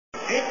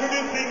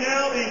Introducing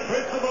now the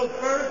principal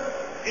first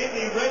in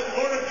the red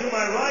corner to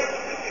my right,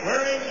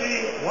 wearing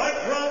the white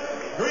trunk,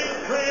 green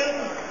trim,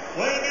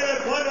 weighing in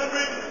at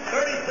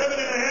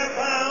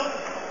 137.5 pounds,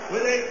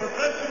 with a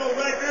professional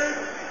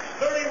record,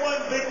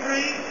 31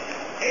 victories,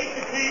 8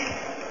 defeats,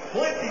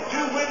 22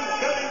 wins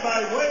coming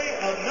by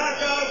way of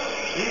knockout.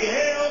 He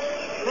hails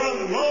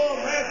from Lowell,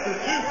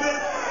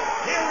 Massachusetts.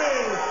 Here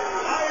is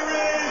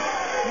Irish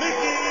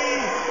Micky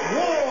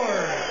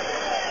Ward.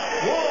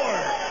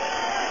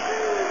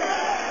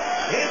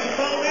 His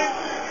opponent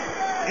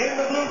in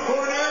the blue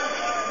corner,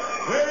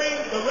 wearing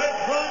the red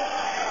trunk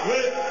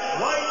with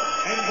white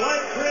and black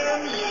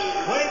trims,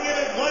 weighing in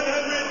at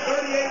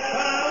 138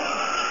 pounds.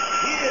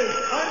 He is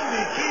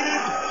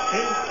undefeated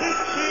in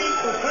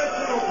 16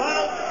 professional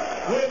bouts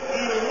with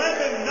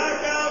 11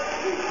 knockouts.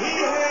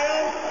 He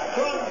hails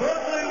from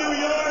Brooklyn, New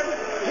York.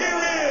 Here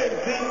is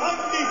the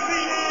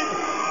undefeated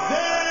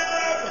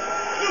Zeb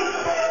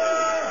Super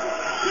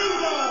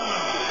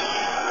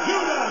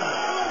Judah.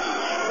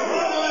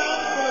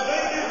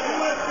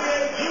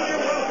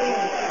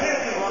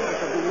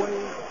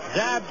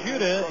 Zab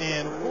Judah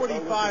in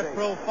 45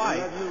 pro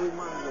fights,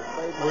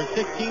 or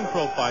 16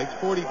 pro fights,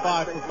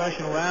 45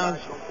 professional rounds,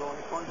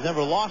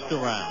 never lost a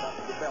round.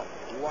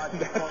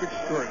 That's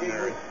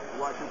extraordinary.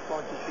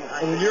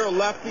 And when you're a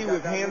lefty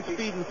with hand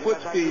speed and foot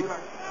speed,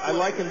 I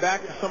liken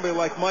back to somebody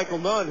like Michael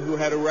Nunn, who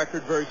had a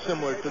record very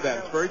similar to that.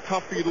 It's very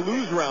tough for you to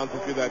lose rounds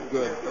if you're that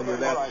good and you're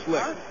that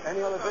slick.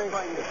 Any other thing?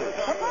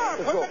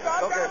 Let's go.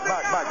 Okay,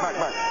 back.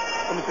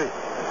 Let me see.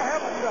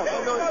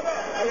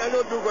 I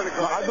know you're going to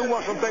go. I do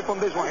want some tape on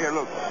this one here.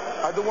 Look,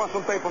 I do want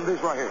some tape on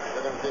this right here.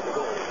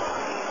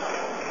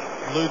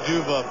 Lou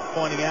Juba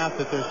pointing out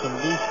that there's some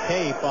loose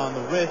tape on the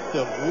wrist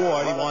of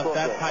Ward. He wants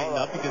that tightened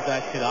up because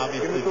that should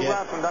obviously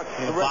get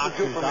in a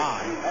boxer's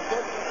eye.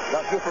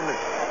 That's good for me.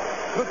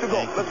 Good to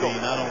go. Let's go.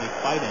 Not only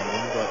fight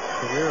ending, but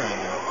career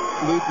ending.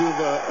 Lou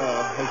Juba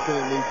has been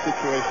in these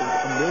situations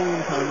a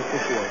million times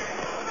before.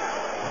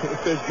 If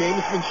there's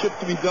gamesmanship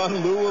to be done,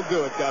 Lou will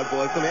do it, God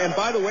bless him. And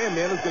by the way, a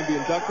man is going to be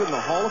inducted in the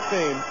Hall of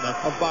Fame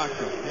of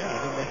boxing. Yeah, I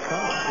think that's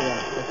coming.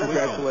 Yeah,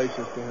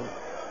 congratulations to him.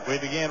 We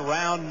begin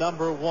round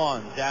number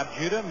one. Zab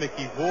Judah,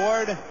 Micky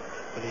Ward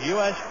for the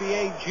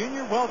USBA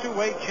Junior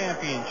Welterweight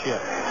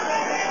Championship.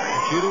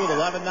 Judah with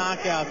 11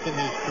 knockouts in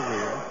his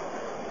career.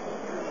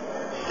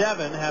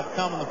 7 have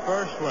come in the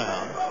first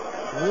round.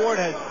 Ward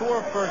has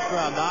 4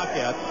 first-round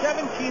knockouts.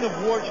 17 of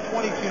Ward's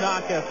 22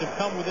 knockouts have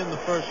come within the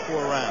first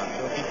 4 rounds.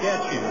 So if he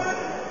gets you,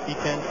 he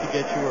tends to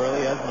get you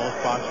early, as most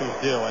boxers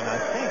do. And I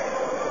think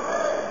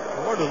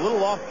Ward a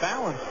little off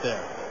balance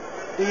there.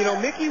 You know,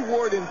 Micky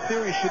Ward, in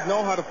theory, should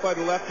know how to fight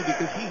a lefty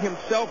because he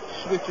himself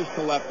switches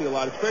to lefty a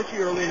lot, especially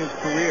early in his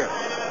career.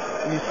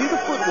 And you see the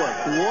footwork.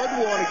 Ward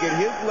will want to get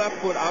his left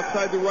foot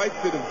outside the right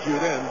foot of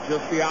Judah, and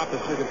just the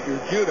opposite if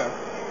you're Judah.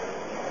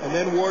 And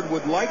then Ward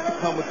would like to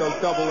come with those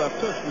double left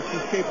hooks, which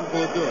he's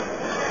capable of doing.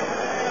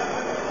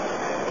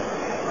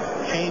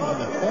 Change in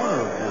the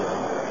corner of Ward.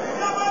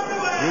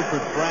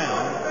 Rupert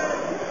Brown,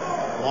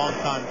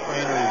 longtime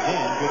trainer, is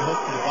in. Good hook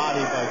to the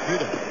body by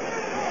Judah.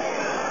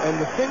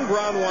 And the thing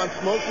Brown wants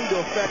mostly to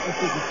affect is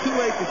it's too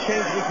late to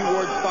change Micky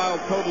Ward's style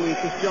totally at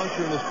this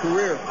juncture in his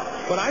career.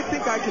 But I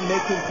think I can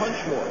make him punch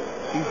more.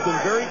 He's been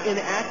very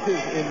inactive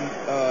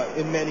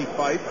in many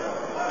fights.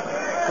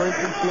 For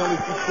instance, he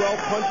only threw 12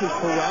 punches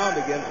per round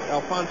against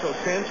Alfonso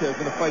Sanchez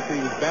in a fight that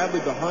he was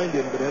badly behind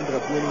in, but ended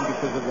up winning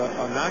because of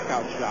a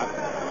knockout shot.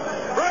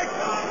 Right.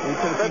 And he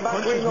said if he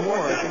punches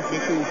more, I think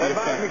Micky will be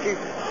effective.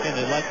 And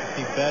they'd like to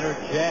see better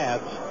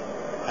jabs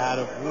out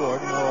of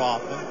Ward more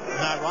often.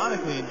 And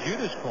ironically, in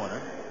Judah's corner,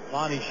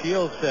 Lonnie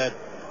Shields said,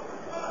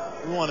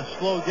 we want to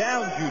slow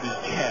down Judah's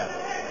jab,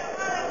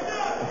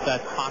 if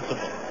that's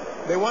possible.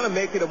 They want to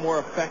make it a more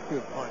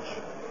effective punch,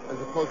 as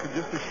opposed to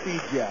just a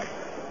speed jab.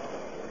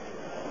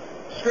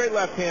 Straight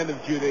left hand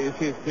of Judah is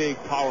his big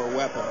power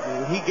weapon. I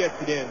mean, when he gets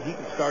it in, he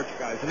can starch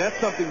guys. And that's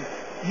something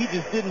he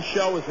just didn't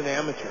show as an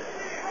amateur.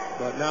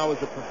 But now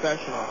as a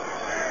professional,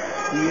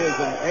 he is.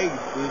 And, hey,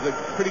 there's a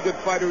pretty good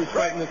fighter who's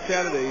fighting this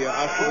Saturday,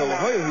 Oscar De La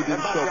Hoya, who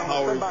didn't show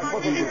power as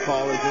he would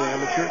call as an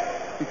amateur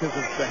because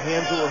of the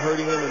hands that were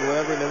hurting him and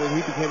whatever. And then when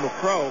he became a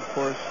pro, of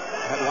course,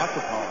 had lots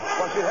of power.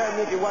 Watch your head,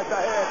 Micky. Watch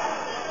that head.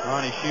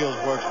 Ronnie Shields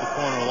works the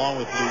corner along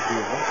with Lou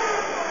Juba.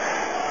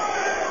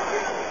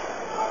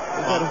 He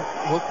got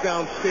hooked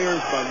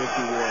downstairs by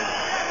Micky Ward.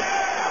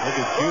 Look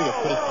at Judah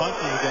put his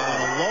punches again on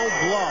a low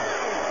blow.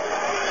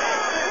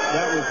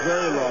 That was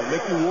very low.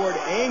 Micky Ward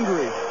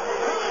angry.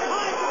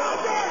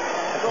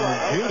 And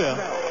Judah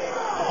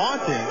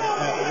taunting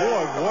at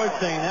Ward. Ward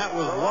saying that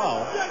was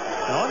low.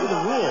 And under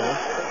the rules,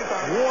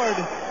 Ward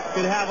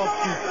could have up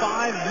to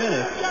 5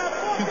 minutes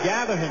to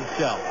gather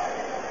himself.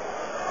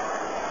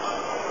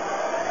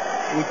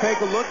 We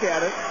take a look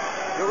at it.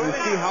 We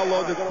see how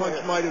low this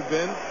punch might have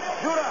been.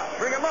 Judah,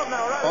 bring him up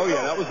now, right? Oh,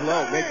 yeah, that was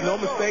low. Make no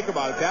mistake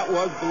about it. That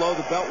was below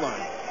the belt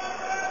line.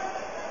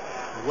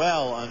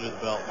 Well under the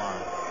belt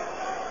line.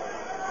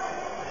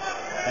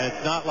 And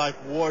it's not like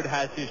Ward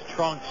has his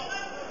trunks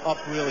up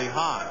really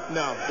high.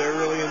 No, they're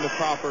really in the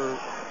proper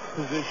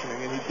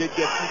positioning, and he did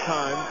get some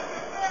time.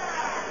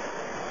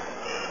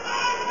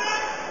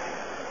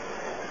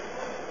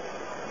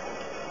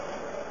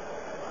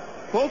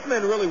 Both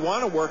men really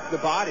want to work the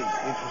body,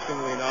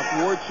 interestingly enough.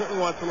 Ward certainly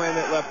wants to land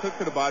that left hook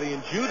to the body,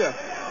 and Judah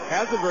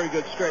has a very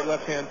good straight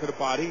left hand to the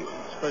body,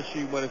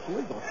 especially when it's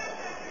legal.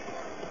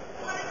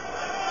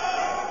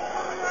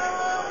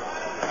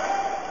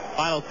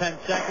 Final 10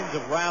 seconds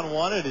of round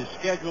one. It is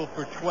scheduled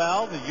for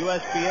 12. The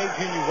USBA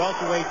Junior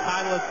Welterweight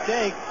title at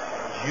stake.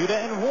 Judah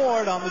and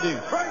Ward on the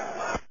deuce.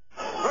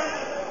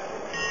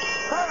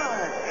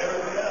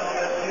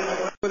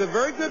 With a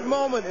very good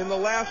moment in the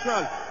last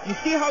round. You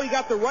see how he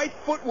got the right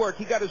footwork.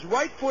 He got his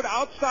right foot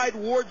outside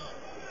Ward's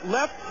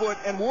left foot,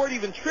 and Ward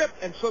even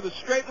tripped, and so the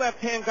straight left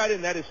hand got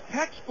in. That is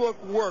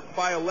textbook work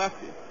by a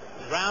lefty.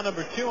 Round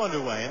number 2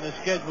 underway in the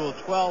scheduled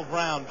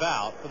 12-round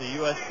bout for the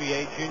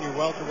USBA Junior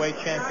Welterweight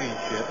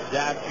Championship.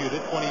 Zab Judah,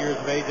 20 years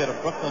of age, out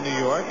of Brooklyn, New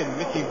York, and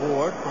Micky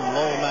Ward from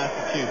Lowell,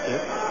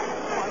 Massachusetts.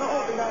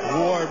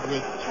 Ward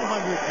with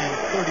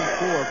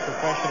 234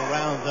 professional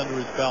rounds under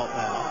his belt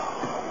now.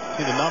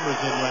 See the numbers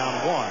in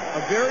round one.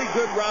 A very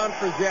good round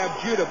for Zab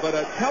Judah, but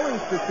a telling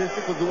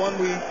statistic was the one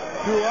we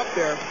threw up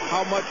there,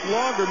 how much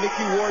longer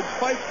Micky Ward's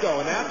fights go,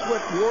 and that's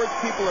what Ward's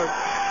people are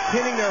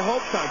pinning their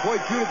hopes on.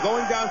 Boy, Judah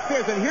going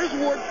downstairs, and here's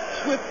Ward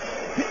Swift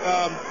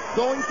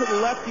going to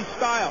the lefty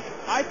style.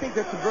 I think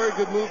that's a very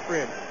good move for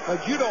him.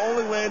 Judah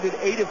only landed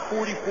 8 of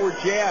 44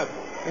 jabs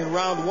in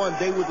round one.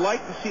 They would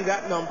like to see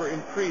that number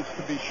increase,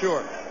 to be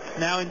sure.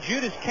 Now, in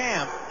Judah's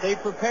camp, they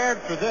prepared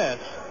for this.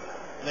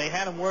 They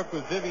had him work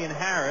with Vivian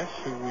Harris,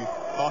 who we've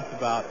talked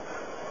about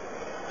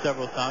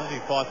several times. He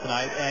fought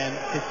tonight, and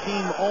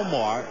Kasim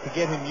Omar to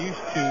get him used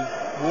to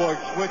Ward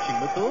switching.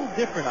 But it's a little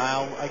different,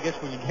 Al, I guess,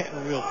 when you get in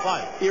a real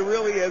fight. It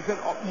really isn't.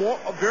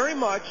 Very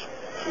much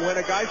when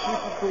a guy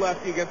switches to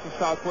lefty against a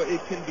southpaw,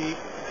 it can be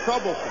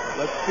troublesome.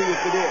 Let's see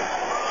if it is.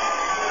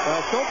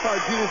 So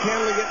far, Judah's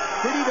handling it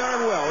pretty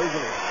darn well, isn't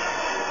he?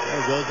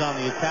 There goes on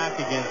the attack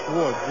against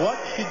Ward. What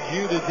should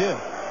Judah do?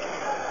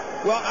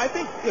 Well, I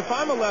think if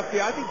I'm a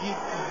lefty, I think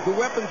the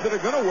weapons that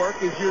are going to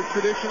work is your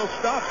traditional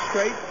stuff.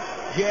 Straight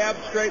jab,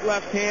 straight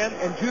left hand,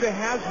 and Judah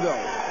has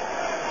those.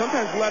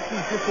 Sometimes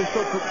lefties just are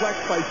so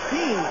perplexed by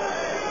seeing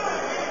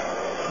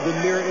the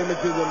mirror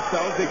image of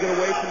themselves, they get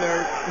away from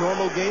their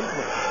normal game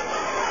plan.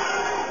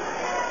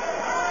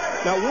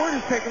 Now, Ward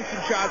has taken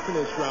some shots in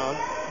this round,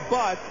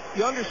 but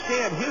you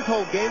understand his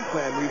whole game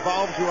plan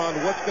revolves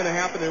around what's going to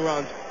happen in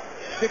rounds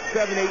 6,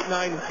 7, 8,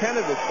 9, and 10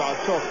 of this bout.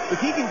 So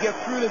if he can get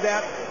through to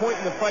that point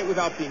in the fight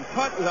without being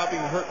cut, without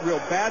being hurt real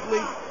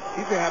badly,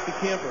 he's a happy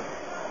camper.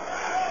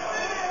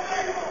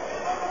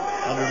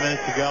 Under a minute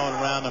to go in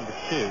round number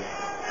 2.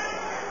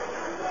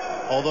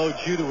 Although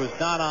Judah was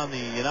not on the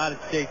United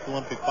States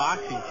Olympic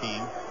boxing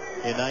team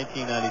in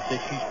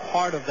 1996, he's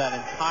part of that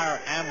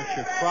entire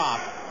amateur crop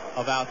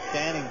of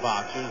outstanding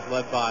boxers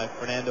led by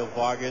Fernando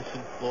Vargas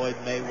and Floyd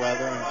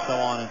Mayweather and so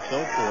on and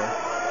so forth,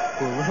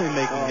 who are really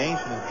making names.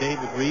 And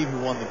David Reed, who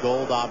won the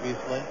gold,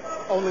 obviously.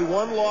 Only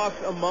one loss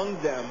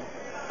among them.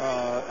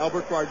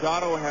 Albert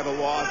Guardado had a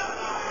loss,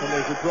 and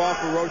there's a draw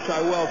for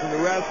Roshai Wells, and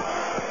the rest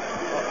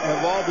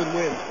have all been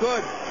wins.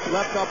 Good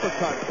left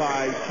uppercut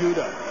by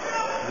Judah.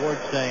 Ward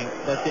saying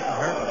that didn't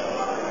hurt me.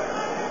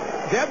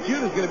 Zab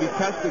Judah's going to be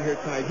tested here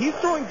tonight. He's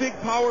throwing big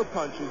power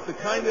punches, the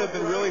kind that have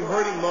been really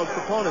hurting most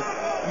opponents.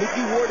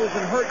 Micky Ward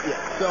isn't hurt yet,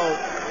 so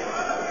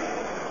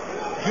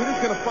Judah's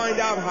going to find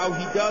out how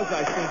he does,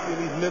 I think,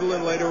 in these middle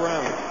and later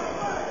rounds.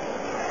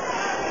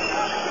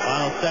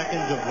 Final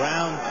seconds of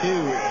round 2.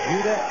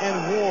 Judah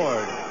and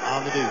Ward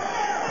on the deuce.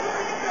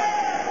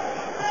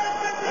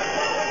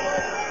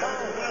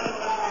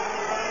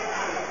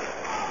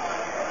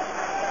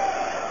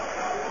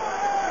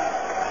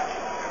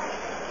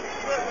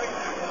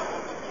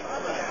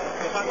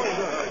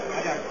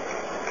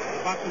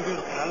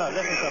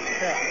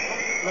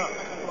 Look,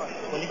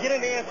 when you get in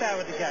the inside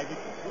with the guy,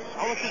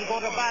 I want you to go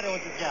to the body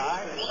with the guy, all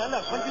right? Now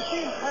look, when you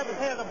see him have his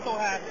hands up so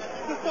high,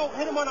 just don't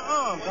hit him on the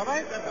arms, all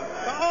right? The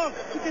arms,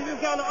 you can just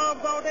get on the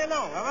arms all day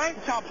long, all right?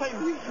 Y'all play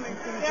weak.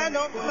 Yeah, I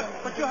know,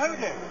 but you're hurting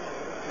him.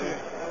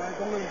 All right,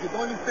 don't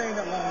even say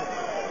that long.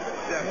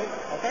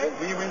 Okay?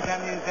 When you bring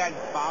down the inside,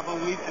 bob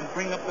and weave and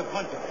bring up the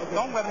punches.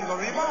 Don't let him go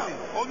rebound.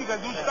 All you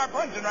gotta do is start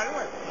punching right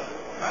away.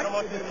 I don't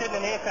want you sitting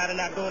in the inside and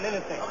not doing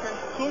anything. Okay.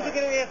 As soon as you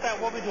get in the inside,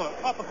 what we doing?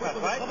 Uppercut,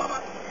 right?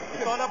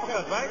 It's on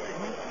uppercut, right?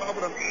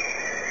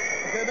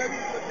 Okay, baby.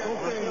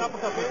 Let's do an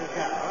uppercut with this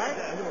guy, all right?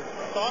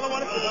 So all I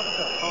want is an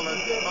uppercut. Hold on.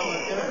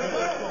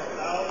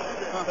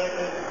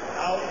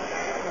 Out.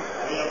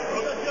 We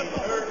approach the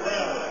third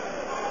round.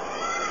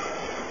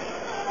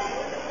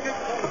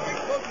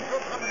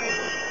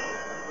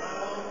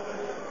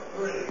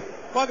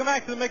 Welcome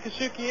back to the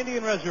Miccosukee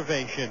Indian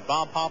Reservation.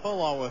 Bob Papa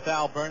along with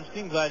Al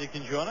Bernstein. Glad you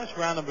can join us.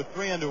 Round number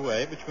 3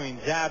 underway between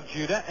Zab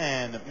Judah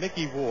and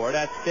Micky Ward.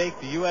 At stake,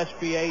 the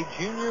USBA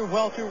Junior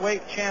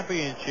Welterweight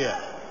Championship.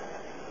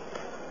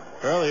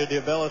 Earlier,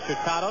 Diabelo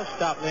Hurtado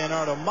stopped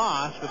Leonardo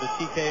Mas with a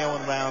TKO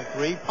in round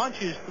 3.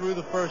 Punches through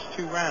the first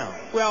 2 rounds.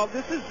 Well,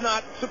 this is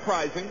not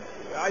surprising.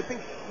 I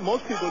think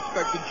most people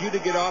expected Judah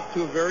to get off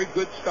to a very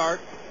good start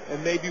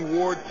and maybe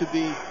Ward to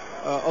be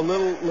a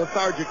little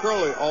lethargic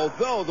early.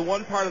 Although the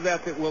one part of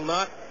that will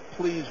not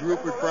please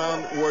Rupert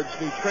Brown, Ward's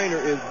new trainer,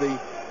 is the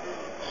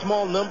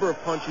small number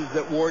of punches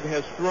that Ward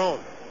has thrown.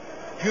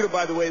 Judah,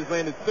 by the way, has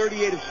landed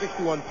 38 of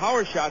 61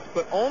 power shots,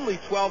 but only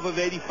 12 of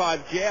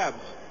 85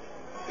 jabs.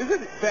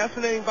 Isn't it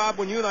fascinating, Bob,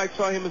 when you and I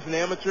saw him as an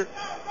amateur,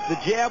 the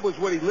jab was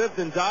what he lived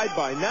and died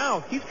by.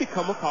 Now he's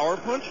become a power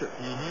puncher.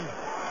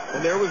 Mm-hmm.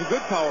 And there was a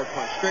good power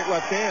punch, straight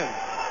left hand.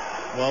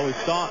 Well, we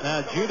saw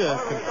now Judah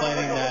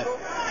complaining that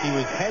he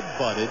was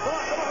head-butted.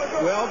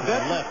 Well,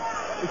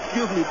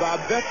 excuse me,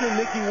 Bob. Veteran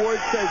Micky Ward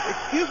says,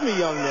 "Excuse me,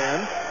 young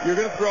man, you're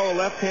going to throw a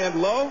left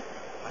hand low?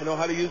 I know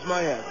how to use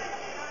my head."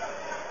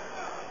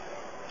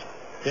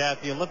 Yeah,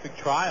 at the Olympic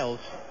trials,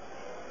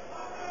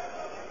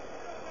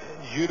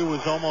 Judah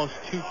was almost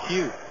too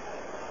cute.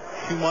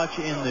 Too much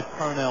in the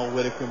Pernell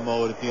Whitaker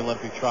mode at the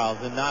Olympic trials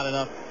and not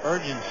enough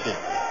urgency.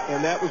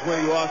 And that was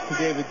when he lost to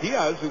David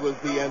Diaz, who was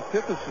the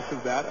antithesis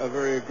of that, a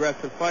very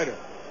aggressive fighter.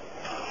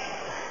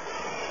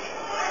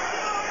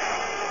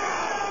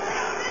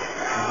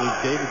 I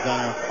believe David's on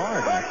our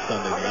card next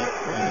Sunday night.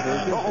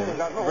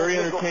 Very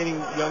entertaining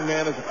young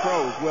man as a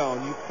pro as well,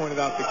 and you pointed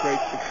out the great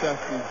success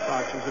these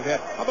boxers have had.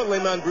 How about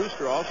Layman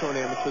Brewster, also an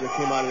amateur that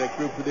came out of that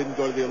group who didn't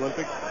go to the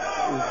Olympics?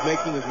 Is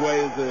making his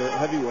way as a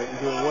heavyweight and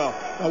doing well.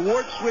 Now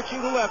Ward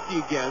switching to lefty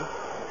again.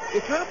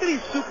 It's not that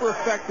he's super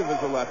effective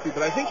as a lefty,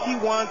 but I think he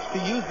wants to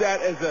use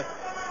that as a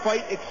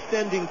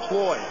fight-extending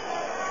ploy.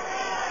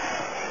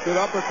 Good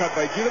uppercut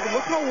by Judah, but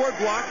look how Ward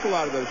blocks a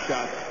lot of those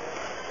shots.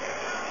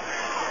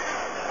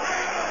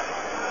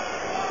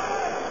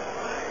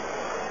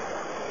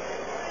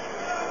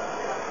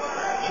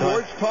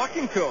 Ward's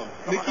talking to him.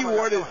 Micky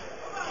Ward is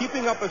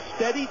keeping up a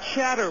steady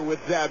chatter with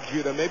Zab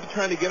Judah, maybe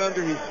trying to get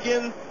under his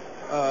skin,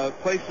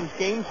 play some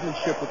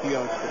gamesmanship with the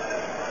youngster.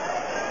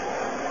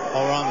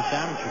 All around this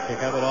amateur kick.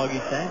 How about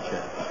Augie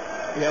Sanchez?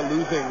 Yeah,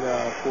 losing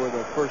for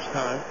the first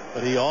time.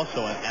 But he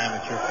also an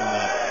amateur from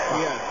that.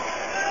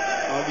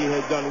 Yeah. Augie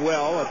has done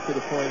well up to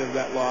the point of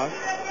that loss.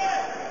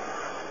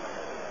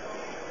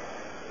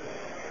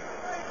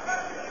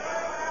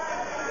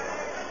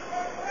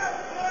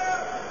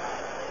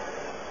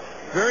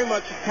 Very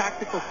much a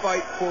tactical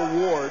fight for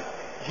Ward.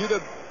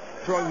 Judah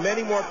throwing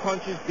many more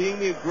punches, being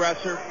the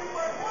aggressor.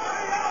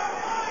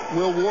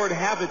 Will Ward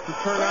have it to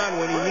turn on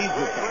when he needs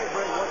it?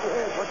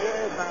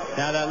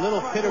 Now that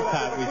little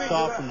pitter-pat we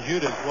saw from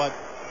Judah is what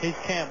his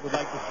camp would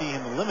like to see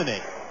him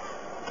eliminate.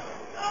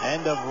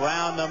 End of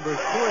round number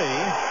 3.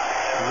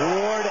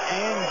 Ward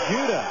and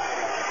Judah.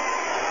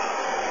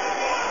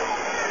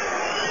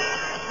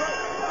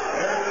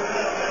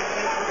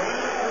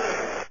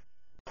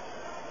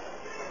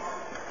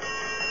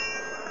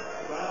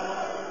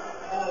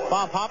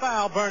 Bob Papa,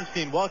 Al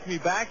Bernstein, welcome you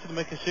back to the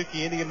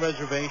Miccosukee Indian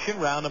Reservation.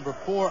 Round number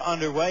 4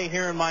 underway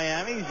here in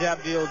Miami.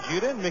 Zabdil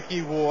Judah and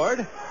Micky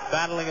Ward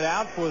battling it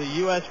out for the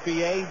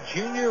USBA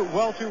Junior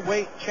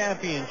Welterweight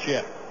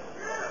Championship.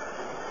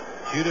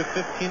 Judah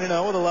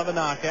 15-0 with 11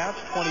 knockouts,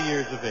 20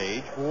 years of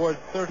age. Ward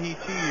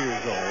 32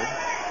 years old,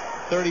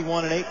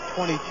 31-8,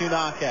 22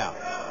 knockouts.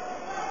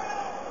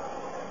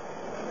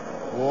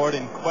 Ward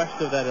in quest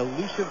of that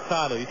elusive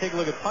title. You take a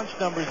look at punch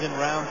numbers in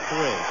round 3.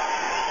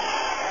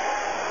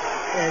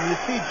 And you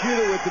see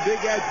Judah with the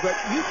big edge, but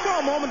you saw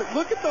a moment,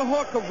 look at the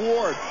hook of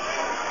Ward.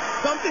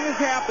 Something has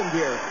happened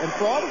here. And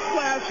for all the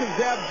flash of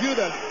Zab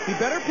Judah, he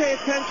better pay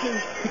attention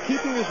to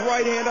keeping his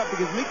right hand up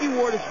because Micky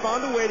Ward has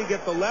found a way to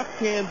get the left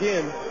hand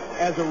in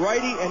as a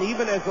righty and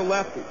even as a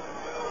lefty.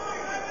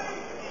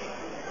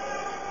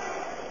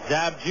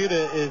 Zab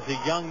Judah is a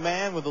young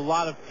man with a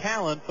lot of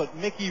talent, but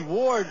Micky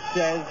Ward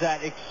says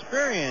that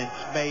experience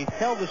may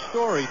tell the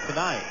story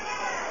tonight.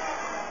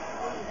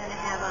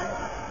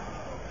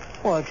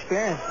 Well,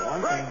 experience for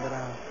one thing, but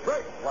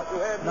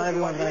not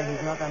everyone's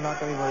he's not gonna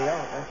knock everybody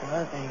out. That's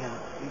another thing.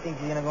 You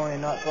think he's gonna go in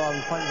and knock all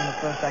these punches in the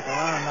first, second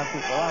round, knock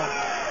people out?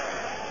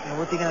 You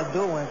know, what's he gonna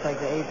do when it's like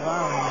the 8th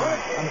round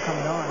and I'm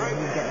coming on and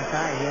he's getting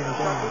tired? He hasn't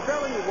done it.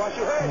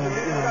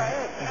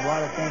 There's a lot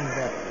of things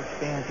that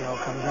experience,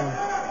 comes in.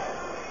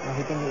 If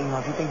he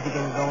thinks he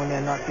can go in there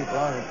and knock people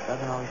out, it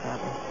doesn't always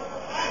happen.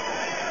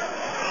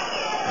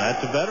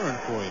 That's a veteran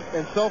for you.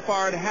 And so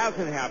far it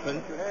hasn't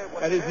happened.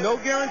 That is no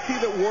guarantee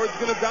that Ward's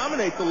going to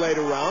dominate the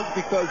later rounds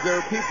because there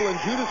are people in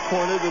Judah's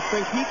corner that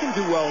think he can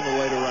do well in the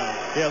later rounds.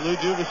 Yeah, Lou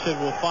Dugas said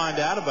we'll find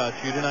out about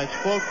Judah. And I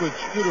spoke with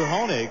Scooter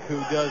Honig, who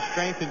does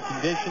strength and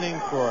conditioning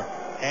for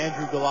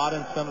Andrew Galata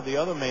and some of the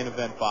other main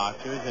event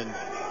boxers. And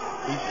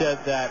he said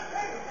that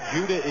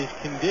Judah is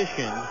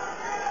conditioned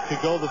to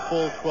go the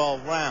full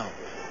 12 rounds.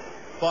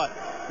 But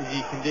is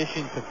he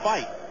conditioned to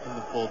fight in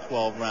the full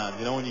 12 rounds?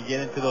 You know, when you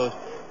get into those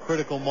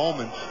critical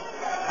moments,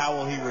 how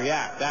will he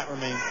react? That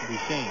remains to be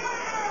seen.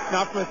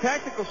 Now, from a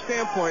tactical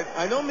standpoint,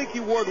 I know Micky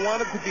Ward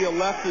wanted to be a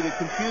lefty to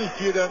confuse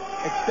Judah,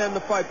 extend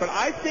the fight, but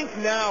I think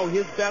now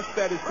his best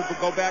bet is to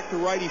go back to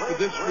righty for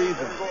this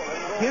reason.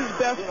 His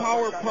best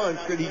power punch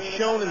that he's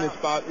shown in this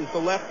bout is the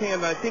left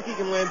hand, and I think he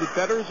can land it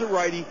better as a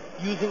righty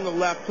using the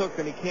left hook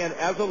than he can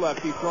as a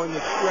lefty throwing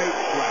the straight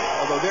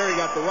left, although there he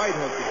got the right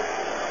hook in.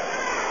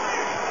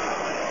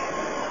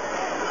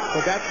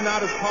 But that's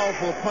not as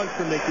powerful a punch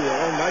for Micky Ward.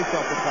 Oh, nice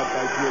uppercut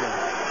by Judah.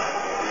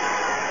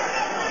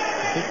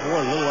 I think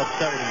Ward a little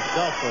upset with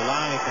himself for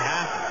allowing it to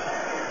happen.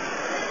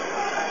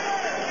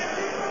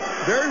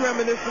 Very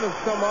reminiscent of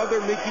some other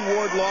Micky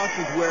Ward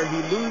losses where he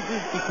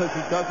loses because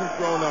he doesn't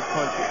throw enough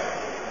punches.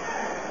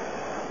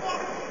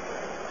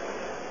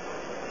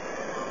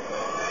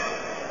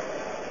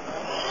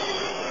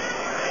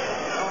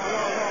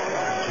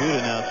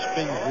 Judah now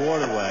spins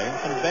Ward away.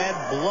 Some bad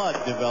blood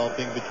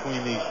developing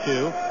between these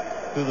two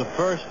through the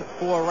first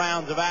 4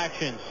 rounds of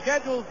action.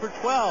 Scheduled for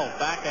 12.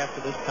 Back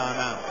after this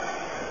timeout.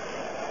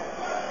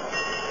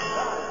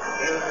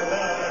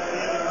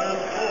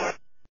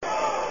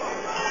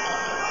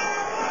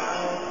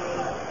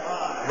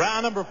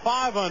 Round number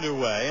 5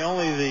 underway.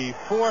 Only the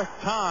 4th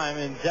time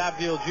in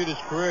Zabdiel Judah's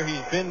career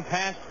he's been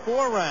past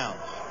 4 rounds.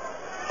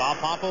 Bob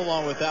Papa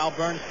along with Al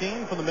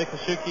Bernstein from the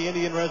Miccosukee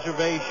Indian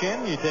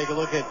Reservation. You take a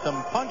look at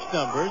some punch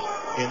numbers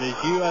in this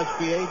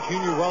USBA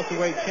Junior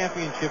Welterweight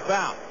Championship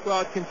bout.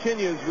 Well, it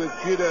continues with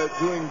Judah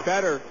doing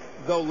better,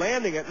 though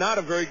landing at not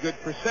a very good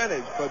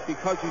percentage. But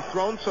because he's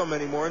thrown so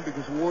many more and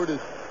because Ward is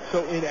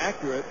so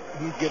inaccurate,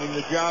 he's getting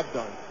the job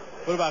done.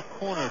 What about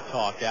corner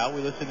talk, Al?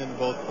 We listened in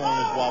both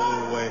corners while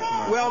we were away from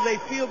her. Well, they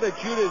feel that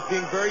Judah is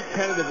being very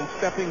tentative and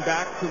stepping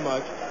back too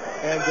much.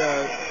 And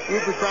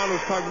Rupert Brown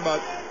was talking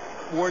about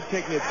Ward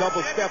taking a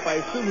double step. I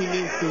assume he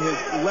means to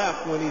his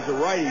left when he's a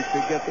righty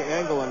to get the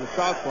angle on the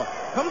southpaw.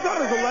 Comes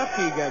out as a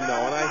lefty again,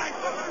 though.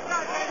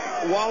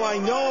 And while I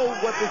know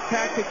what this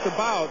tactic's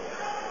about,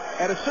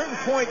 at a certain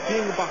point,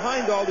 being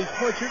behind all these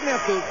points, you're going to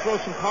have to throw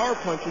some power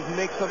punches and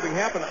make something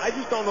happen. I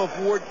just don't know if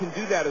Ward can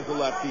do that as a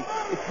lefty.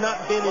 It's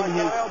not been in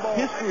his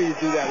history to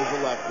do that as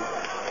a lefty.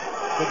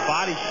 Good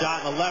body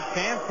shot in the left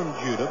hand from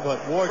Judah,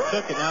 but Ward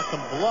took it. Now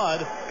some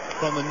blood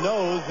from the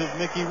nose of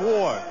Micky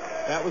Ward.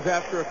 That was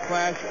after a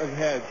clash of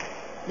heads.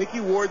 Micky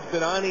Ward's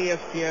been on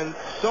ESPN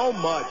so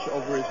much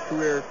over his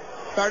career.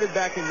 Started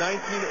back in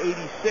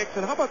 1986.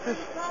 And how about this?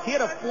 He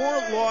had a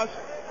 4-loss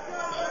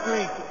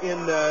streak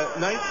in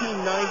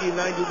 1990 and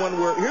 91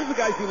 where here's the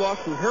guys he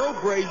lost to: Harold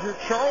Brazier,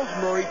 Charles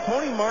Murray,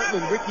 Tony Martin,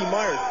 and Ricky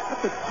Myers.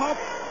 That's a tough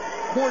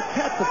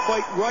quartet to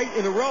fight right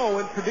in a row,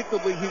 and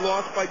predictably he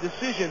lost by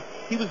decision.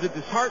 He was a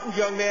disheartened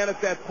young man at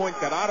that point,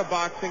 got out of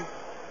boxing,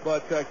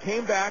 but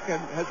came back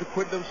and has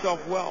acquitted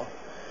himself well.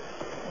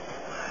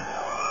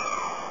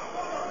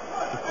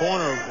 The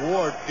corner of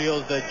Ward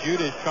feels that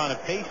Judah is trying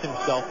to pace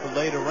himself for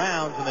later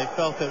rounds, and they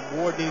felt that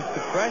Ward needs to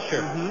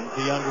pressure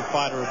the younger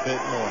fighter a bit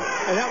more.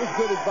 And that was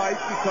good advice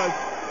because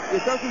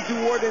it doesn't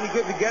do Ward any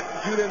good to get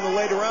Judah in the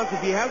later rounds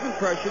if he hasn't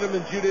pressured him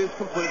and Judah is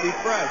completely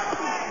fresh.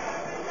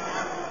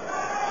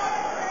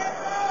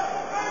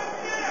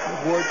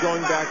 Ward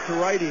going back to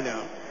righty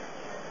now.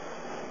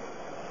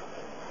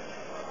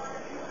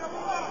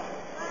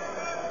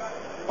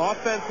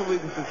 Offensively,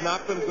 this has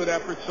not been a good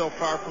effort so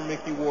far from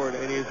Micky Ward,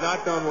 and he has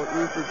not done what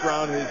Rupert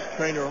Brown, his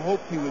trainer,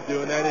 hoped he would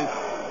do, and that is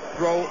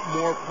throw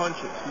more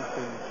punches. He's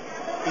been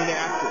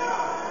inaccurate.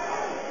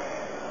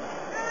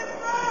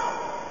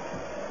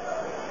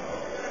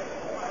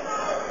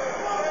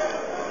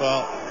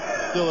 Well,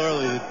 still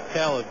early to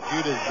tell if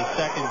Judah's the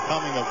second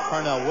coming of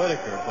Pernell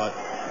Whitaker, but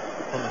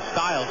from a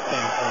style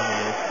standpoint,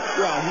 he is.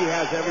 Well, he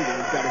has everything.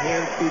 He's got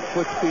hand speed,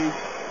 foot speed,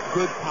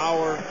 good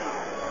power.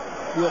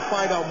 We'll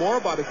find out more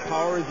about his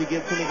power as he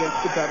gets in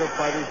against the better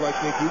fighters like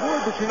Micky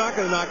Ward, but you're not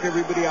going to knock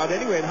everybody out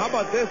anyway. And how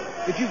about this?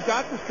 If you've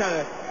got this kind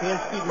of hand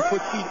speed and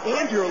foot speed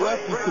and you're a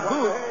lefty to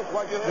boot,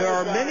 there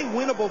are many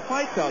winnable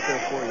fights out there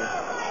for you.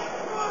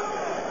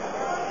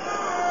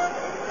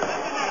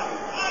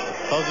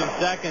 Closing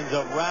seconds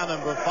of round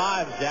number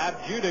 5. Zab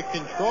Judah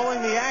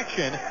controlling the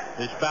action.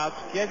 This bout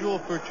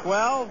scheduled for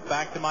 12.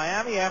 Back to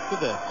Miami after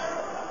this.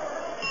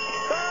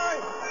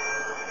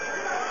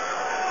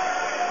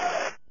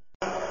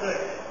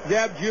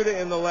 Zab Judah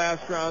in the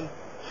last round,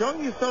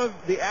 showing you some of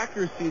the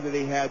accuracy that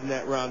he had in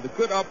that round. The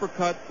good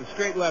uppercut, the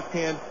straight left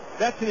hand.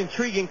 That's an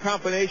intriguing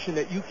combination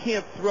that you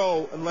can't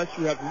throw unless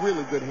you have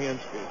really good hand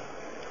speed.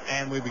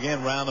 And we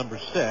begin round number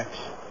 6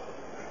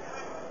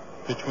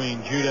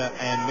 between Judah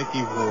and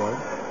Micky Ward.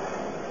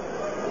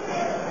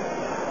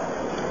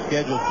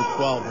 Scheduled for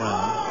 12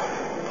 rounds.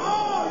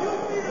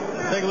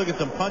 Take a look at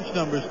some punch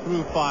numbers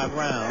through 5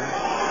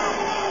 rounds.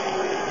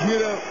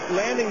 Judah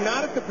landing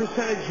not at the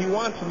percentage he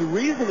wants, and the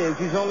reason is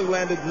he's only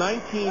landed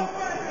 19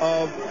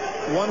 of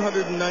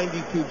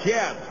 192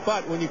 jabs.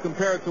 But when you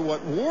compare it to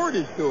what Ward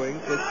is doing,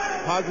 it's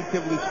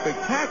positively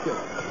spectacular.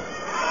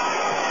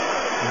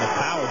 And the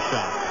power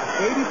shot.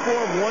 84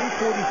 of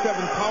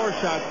 147 power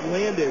shots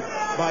landed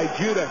by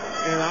Judah,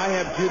 and I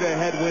have Judah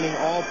ahead winning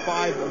all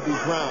 5 of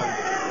these rounds.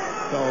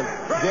 So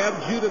Zab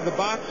Judah, the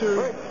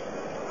boxer,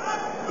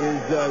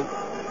 is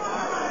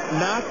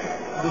not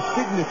the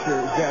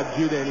signature Zab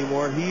Judah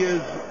anymore. He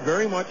is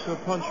very much a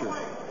puncher.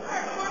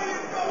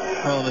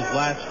 Well, in his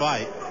last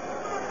fight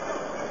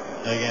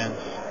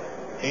against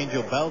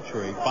Angel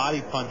Beltry,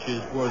 body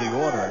punches were the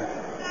order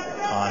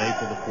on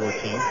April the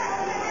 14th.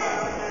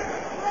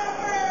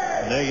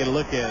 And there you get a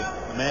look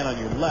at the man on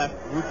your left,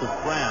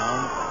 Rupert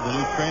Brown, the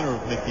new trainer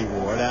of Micky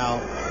Ward. Al,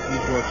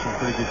 he's worked some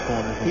pretty good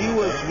corners. He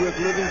was with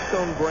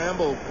Livingstone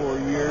Bramble for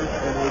years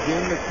and was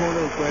in the corner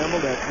of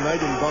Bramble that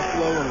night in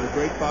Buffalo, one of the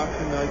great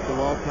boxing nights of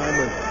all time,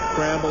 when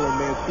Bramble and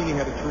Mancini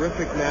had a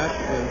terrific match,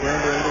 and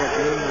Bramble ended up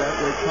winning the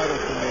lightweight title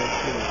from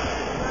Mancini.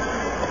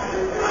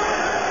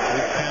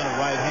 Big counter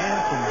right hand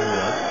from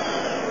Ward.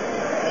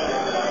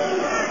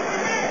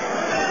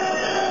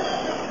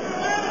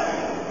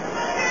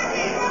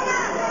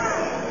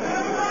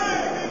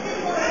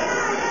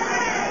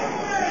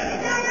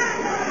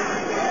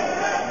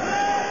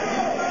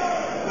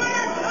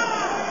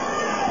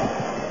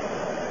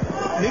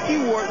 Micky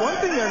Ward, one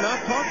thing they're not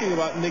talking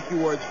about in Micky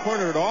Ward's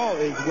corner at all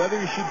is whether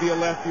he should be a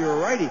lefty or a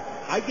righty.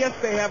 I guess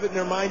they have it in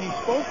their mind he's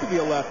supposed to be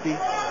a lefty.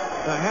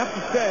 And I have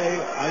to say,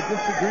 I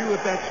disagree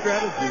with that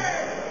strategy.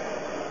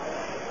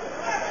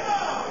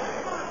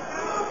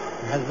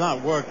 It has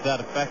not worked that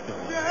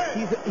effectively.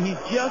 He's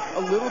just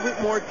a little bit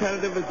more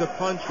tentative as a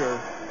puncher.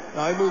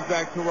 Now I move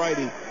back to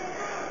righty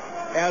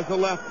as a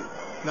lefty.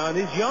 Now in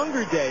his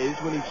younger days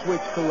when he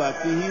switched to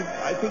lefty,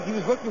 I think he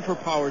was looking for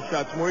power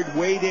shots more. He'd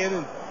wade in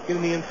and get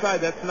on the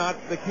inside. That's not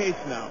the case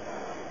now.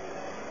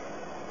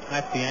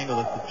 That's the angle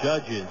that the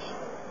judges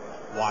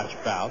watch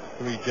bouts.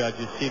 3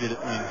 judges seated at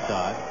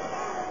ringside.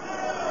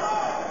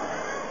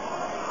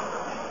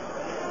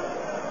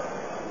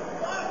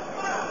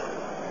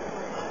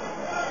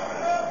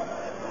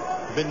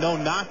 There have been no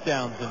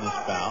knockdowns in this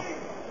bout.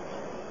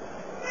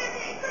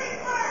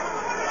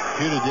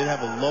 Judah did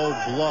have a low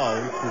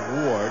blow to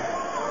Ward.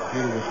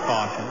 Judah was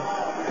cautioned.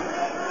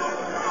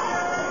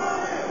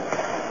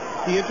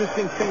 The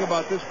interesting thing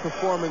about this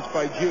performance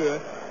by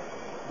Judah,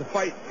 the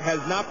fight has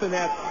not been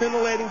that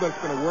scintillating, but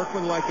it's been a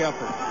workmanlike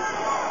effort.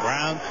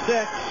 Round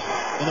 6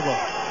 in the book.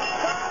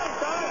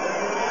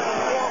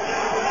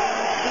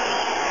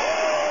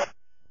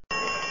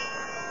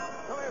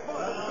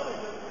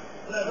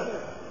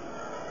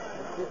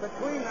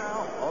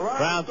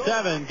 Round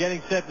 7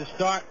 getting set to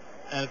start.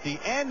 And at the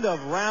end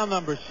of round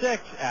number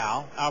 6,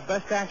 Al, our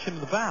best action of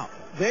the bout.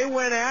 They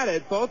went at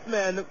it. Both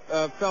men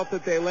felt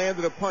that they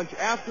landed a punch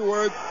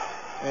afterwards.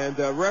 And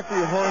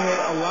referee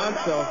Jorge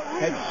Alonso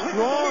had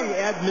strong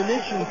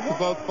admonitions to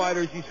both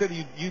fighters. He said,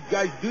 you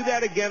guys do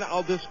that again,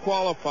 I'll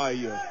disqualify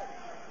you.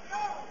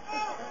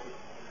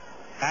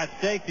 At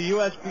stake, the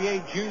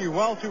USBA Junior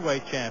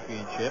Welterweight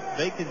Championship,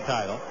 vacant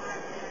title.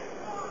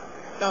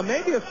 Now,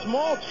 maybe a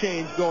small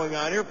change going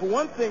on here. For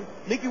one thing,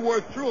 Micky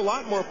Ward threw a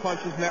lot more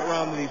punches in that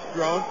round than he's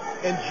thrown,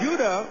 and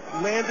Judah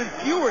landed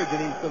fewer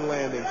than he's been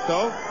landing.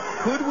 So,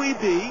 could we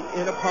be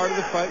in a part of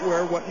the fight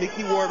where what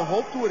Micky Ward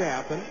hoped would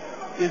happen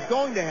is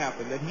going to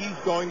happen, that he's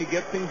going to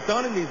get things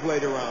done in these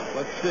later rounds?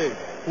 Let's see.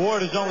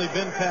 Ward has only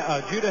been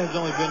Judah has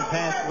only been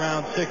past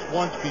round 6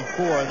 once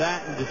before,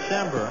 that in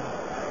December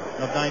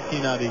of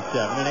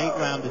 1997, an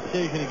 8-round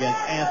decision against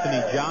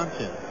Anthony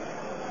Johnson.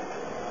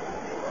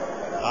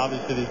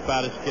 Obviously, this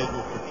bout is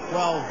scheduled for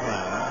 12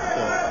 rounds,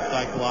 so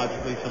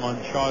psychologically some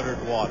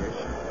uncharted waters.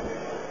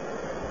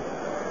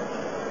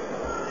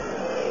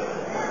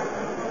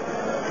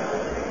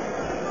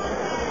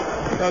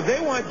 Now,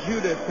 they want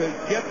Judah to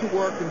get to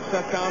work and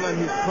set down on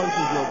his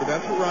punches a little bit.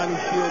 That's what Ronnie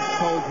Shields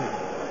told him.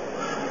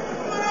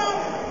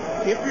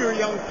 If you're a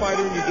young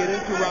fighter and you get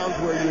into rounds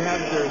where you have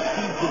the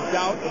seeds of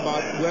doubt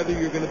about whether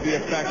you're going to be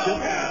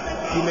effective,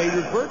 you may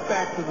revert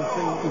back to the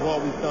thing you've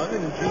always done.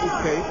 And in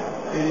Judah's case,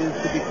 it is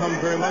to become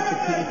very much a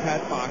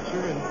pity-pat boxer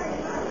and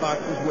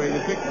box his way to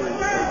victory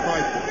at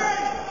prices.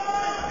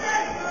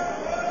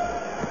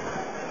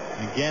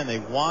 Again, they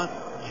want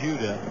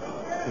Judah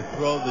to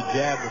throw the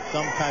jab with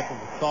some type of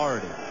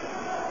authority.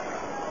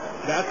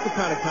 That's the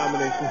kind of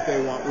combinations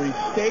they want, where he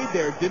stayed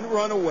there, didn't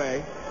run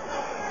away,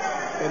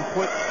 and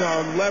put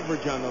some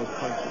leverage on those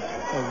punches.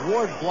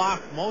 Ward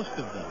blocked most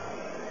of them,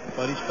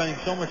 but he's spending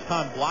so much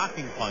time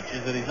blocking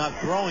punches that he's not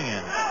throwing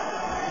any.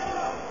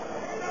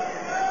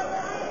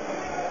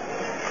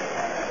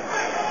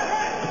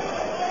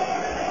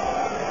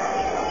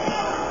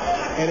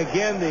 And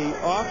again, the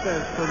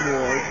offense from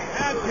Ward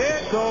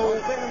is so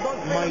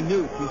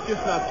minute. He's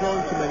just not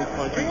throwing too many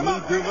punches. Lee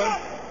Duva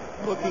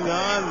looking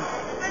on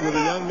with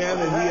a young man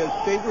that he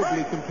has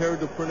favorably compared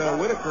to Pernell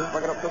Whitaker,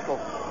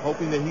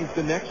 hoping that he's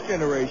the next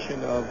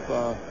generation of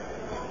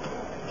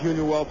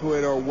junior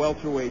welterweight or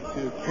welterweight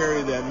to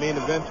carry that main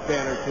events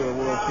banner to a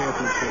world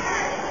championship.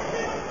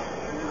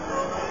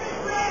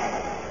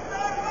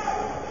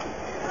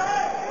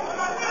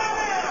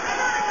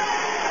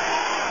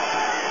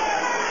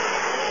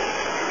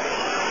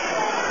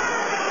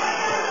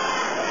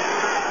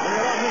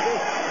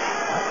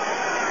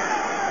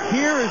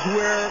 Here is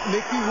where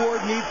Micky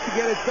Ward needs to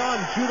get it done.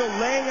 Judah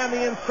laying on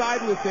the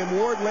inside with him.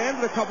 Ward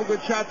landed a couple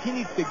good shots. He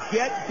needs to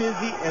get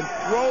busy and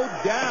throw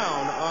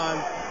down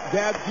on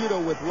Jab judo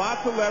with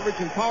lots of leverage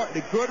and power.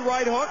 A good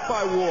right hook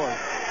by Ward.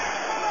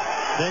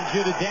 Then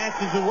Judah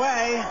dances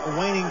away,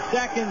 waning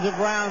seconds of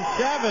round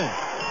 7.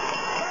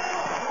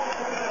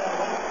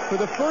 For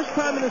the first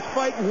time in this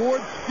fight,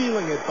 Ward's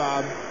feeling it,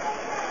 Bob.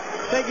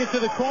 Take it to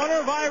the corner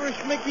of Irish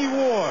Micky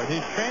Ward,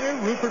 his trainer,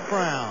 Rupert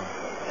Brown.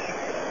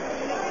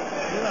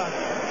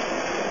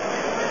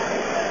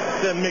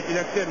 That's it, Micky.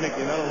 That's it,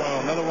 Micky.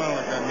 Another round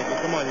like that, Micky.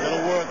 Come on, you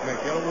gotta work,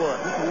 Micky. You gotta work.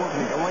 You can work,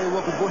 Micky. I want you to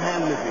work with both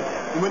hands, Micky.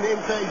 You went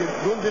inside,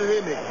 don't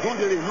delay, Micky. Don't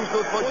delay. Loose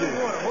those punches.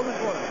 Hold his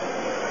water.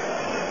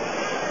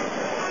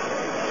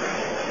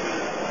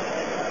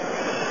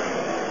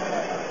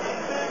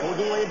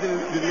 Don't want you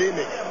to delay,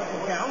 Micky.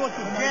 Okay, I want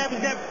you to jab,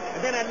 and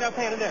then that left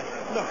hand in there.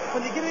 Look,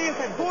 when you get in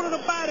inside, go to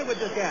the body with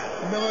this guy.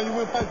 Remember you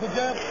went fight for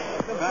jab?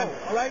 Right.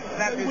 All right?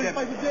 Slap your jab.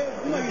 Fight for jab?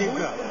 You know you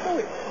do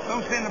it.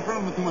 Don't stand in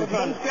front of him too much.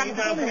 Don't stand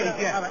down for this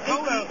guy. Go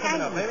to the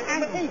ankles, baby.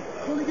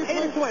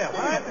 8 and 12,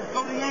 all right?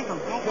 Go to the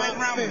ankles. Don't right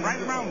around him.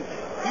 Right around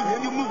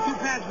him. You move too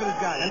fast for this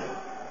guy.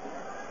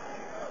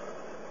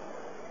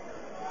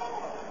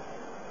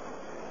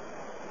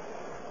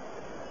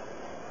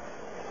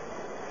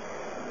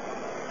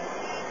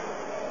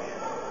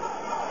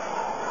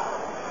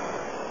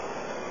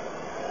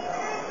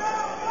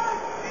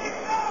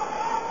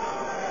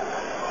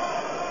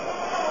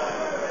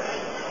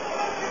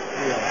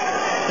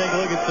 Take a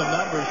look at some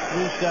numbers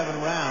through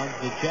 7 rounds,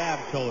 the jab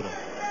total.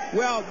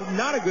 Well,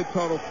 not a good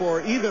total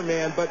for either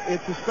man, but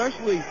it's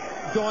especially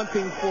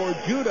daunting for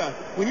Judah.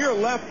 When you're a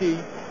lefty,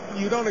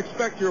 you don't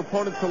expect your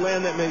opponent to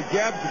land that many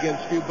jabs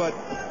against you, but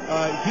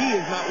he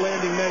is not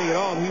landing many at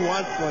all, and he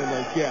wants to land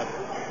those jabs.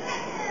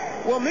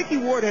 Well, Micky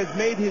Ward has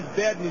made his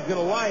bed, and he's going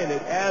to lie in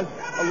it as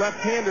a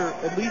left-hander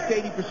at least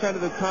 80%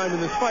 of the time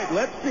in this fight.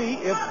 Let's see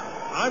if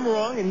I'm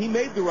wrong and he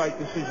made the right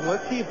decision.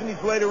 Let's see if in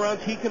these later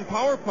rounds he can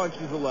power punch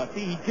as a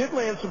lefty. He did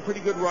land some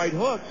pretty good right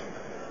hooks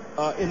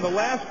in the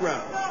last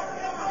round.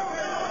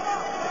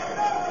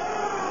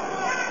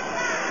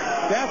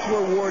 That's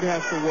where Ward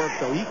has to work,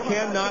 though. He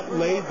cannot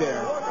lay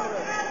there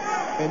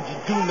and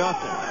do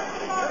nothing.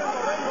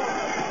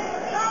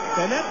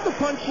 And that's the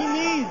punch he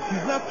needs.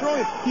 He's not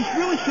throwing it. He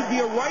really should be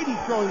a righty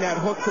throwing that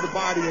hook to the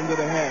body into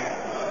the head.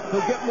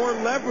 He'll get more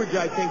leverage,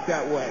 I think,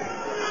 that way.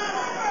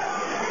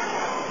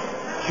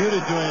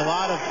 Judah doing a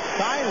lot of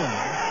styling,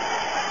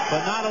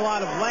 but not a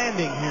lot of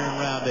landing here in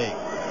round 8.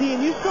 See,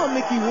 and you saw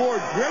Micky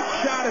Ward, great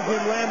shot of him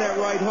land that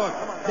right hook.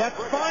 That's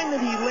fine that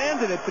he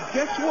landed it, but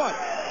guess what?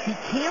 He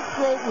can't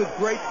throw it with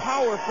great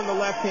power from the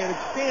left-handed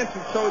stance,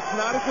 and so it's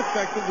not as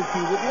effective as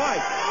he would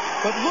like.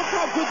 But look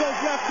how good those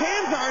left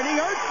hands are, and he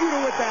hurt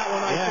Judah with that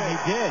one, I think. Yeah, he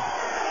did.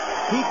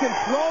 He can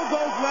throw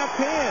those left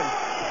hands.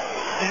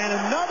 And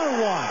another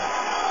one.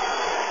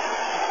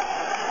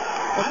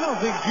 I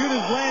don't think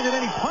Judah's landed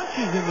any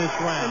punches in this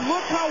round. And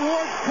look how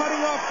Ward's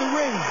cutting off the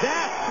ring.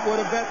 That's what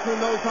a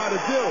veteran knows how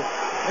to do.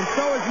 And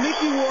so as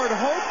Micky Ward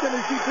hoped and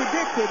as he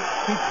predicted,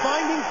 he's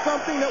finding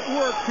something that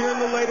works here in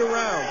the later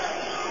rounds.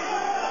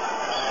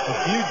 A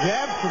few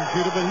jabs from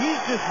Judah, but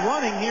he's just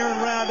running here in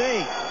round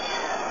 8.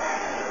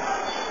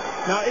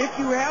 Now, if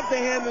you have the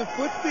hand and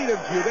foot speed of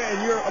Judah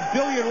and you're a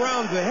billion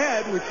rounds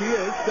ahead, which he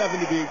is, 7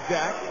 to be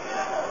exact,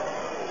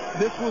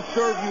 this will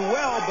serve you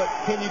well, but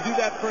can you do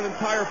that for an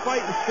entire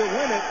fight and still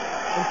win it?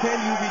 And can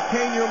you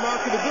retain your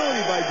marketability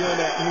by doing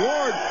that? And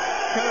Ward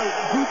kind of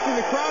boosting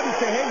the crowd and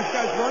say, hey, this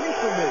guy's running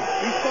from me.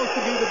 He's supposed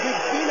to be the big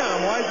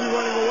phenom. Why is he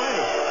running away?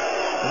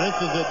 And this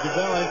is a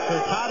Development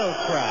Furtado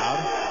crowd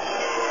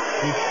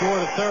who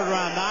scored a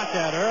third-round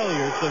knockout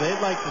earlier, so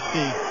they'd like to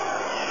see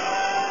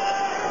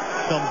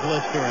some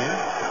blistering.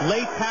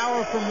 Late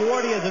power from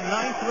Ward. He has a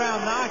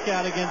 9th-round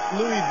knockout against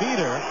Louis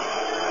Viter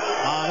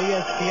on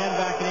ESPN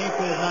back in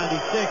April of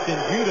 '96, and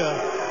Judah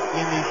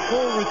in the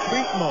full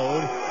retreat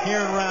mode here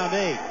in round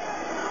 8.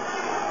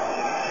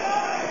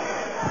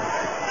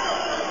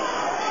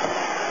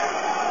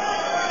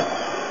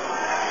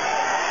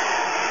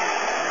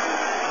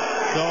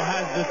 So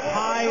has the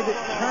tide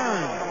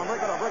turned?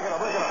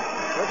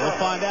 We'll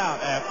find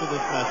out after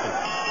this message.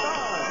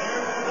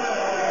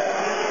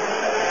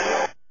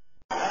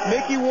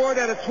 Micky Ward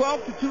had a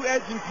 12-2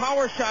 edge in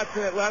power shots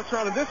in that last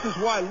round, and this is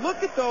why.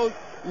 Look at those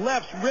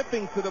lefts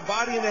ripping to the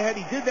body and the head.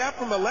 He did that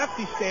from a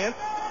lefty stance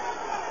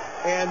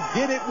and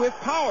did it with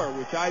power,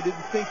 which I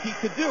didn't think he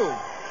could do.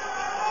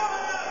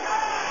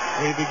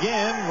 We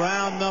begin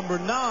round number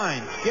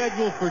 9,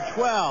 scheduled for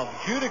 12.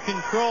 Judah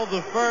controlled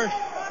the first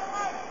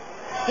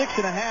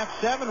 6.5,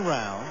 7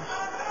 rounds.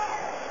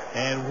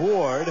 And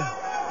Ward,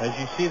 as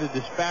you see the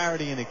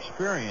disparity in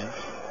experience,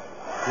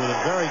 with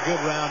a very good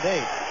round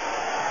 8.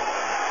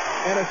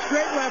 And a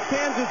straight left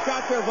hand just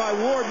got there by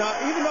Ward. Now,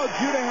 even though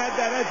Judah had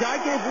that edge,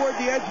 I gave Ward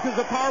the edge because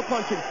of power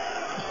punching.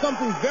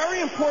 Something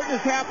very important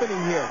is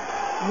happening here.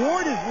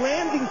 Ward is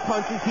landing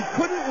punches he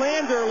couldn't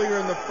land earlier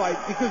in the fight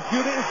because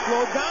Judah is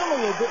slowed down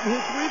a little bit in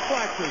his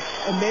reflexes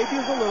and maybe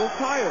is a little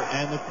tired.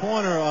 And the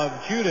corner of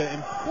Judah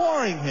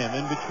imploring him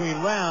in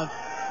between rounds,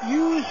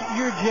 use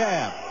your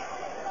jab.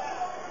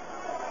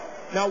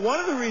 Now, one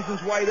of the reasons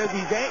why he's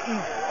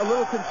a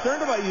little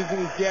concerned about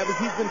using his jab is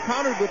he's been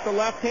countered with the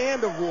left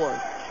hand of Ward.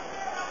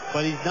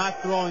 but he's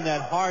not throwing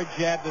that hard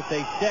jab that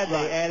they said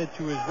they added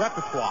to his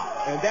repertoire.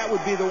 And that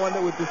would be the one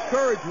that would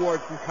discourage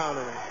Ward from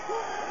countering.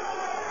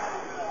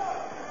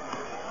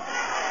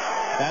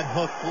 That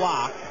hook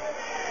blocked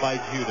by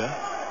Judah.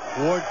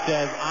 Ward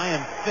says, I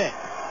am fit.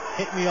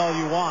 Hit me all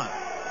you want.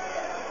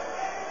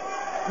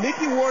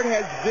 Micky Ward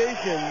has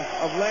visions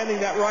of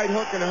landing that right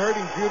hook and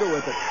hurting Judah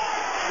with it.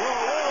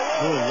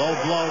 Ooh, low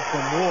blow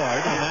from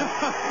Ward.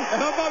 And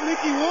how about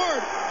Micky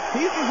Ward?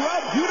 He says, well,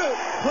 Judah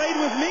played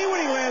with me when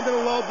he landed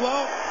a low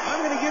blow.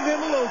 I'm going to give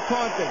him a little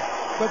taunting.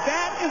 But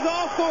that is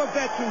also a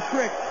veteran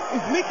trick.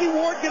 Is Micky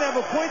Ward going to have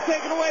a point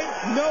taken away?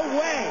 No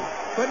way.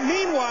 But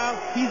meanwhile,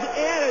 he's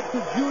added to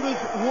Judah's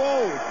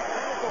woes.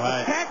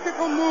 Right. A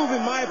tactical move,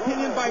 in my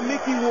opinion, by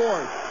Micky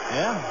Ward.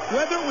 Yeah.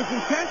 Whether it was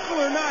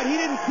intentional or not, he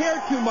didn't care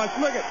too much.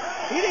 Look at,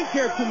 he didn't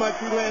care too much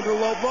he landed a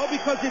low blow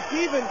because it's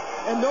even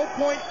and no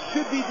points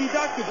should be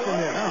deducted from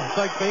him. No, it's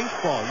like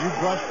baseball. You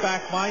brush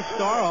back my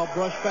star, I'll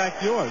brush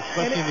back yours,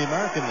 especially in the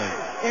American League.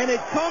 And it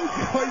comes,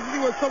 you see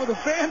what some of the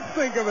fans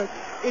think of it,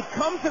 it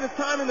comes at a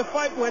time in the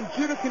fight when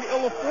Judah can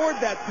ill afford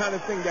that kind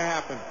of thing to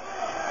happen.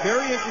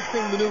 Very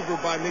interesting maneuver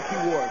by Micky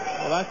Ward.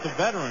 Well, that's a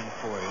veteran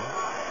for you.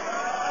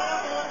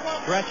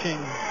 Stretching,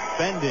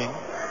 bending,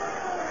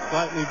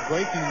 slightly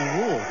breaking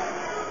the rules.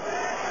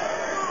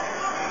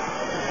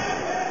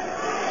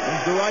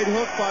 And the right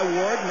hook by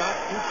Ward, not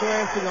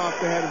glancing off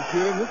the head of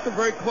Judah. This is a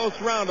very close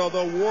round,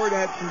 although Ward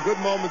had some good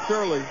moments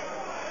early.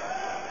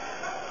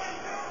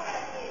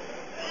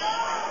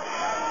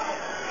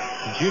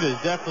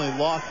 Judah's definitely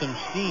lost some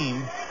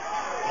steam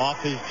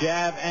off his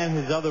jab and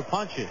his other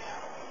punches.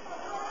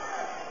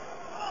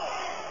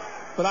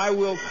 But I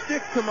will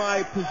stick to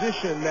my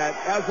position that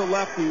as a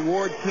lefty,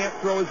 Ward can't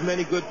throw as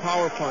many good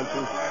power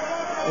punches.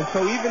 And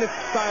so even if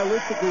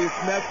stylistically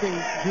it's messing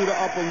Judah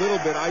up a little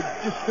bit, I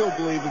just still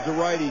believe as a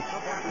righty,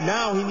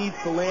 now he needs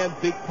to land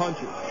big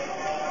punches.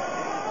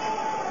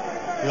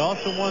 You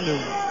also wonder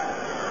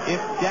if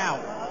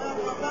doubt,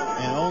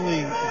 and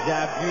only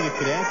Zab Judah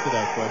could answer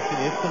that question,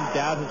 if some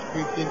doubt has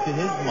creeped into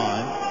his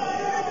mind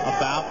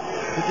about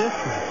the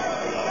distance.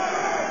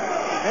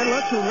 And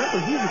let's remember,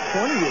 he's a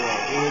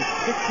 20-year-old in his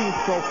 16th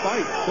pro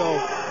fight,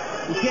 so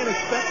we can't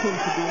expect him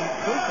to be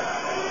perfect.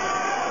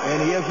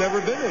 And he has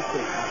never been this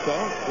big, so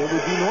it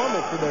would be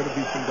normal for there to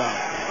be some doubt.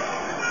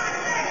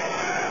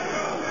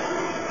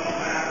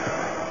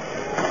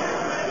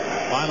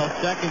 Final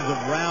seconds of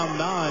round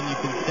 9. You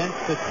can sense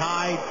the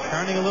tide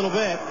turning a little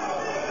bit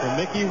for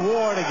Micky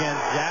Ward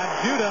against Zab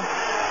Judah.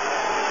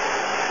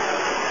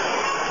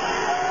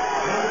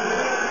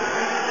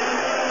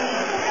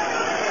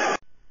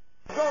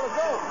 Let's go.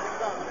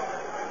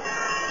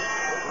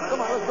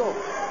 Come on, let's go.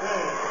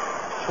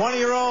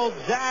 20-year-old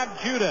Zab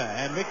Judah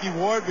and Micky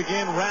Ward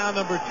begin round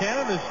number 10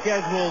 of the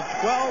scheduled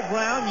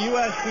 12-round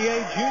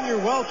USBA junior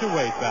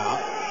welterweight bout.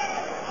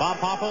 Bob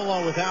Papa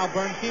along with Al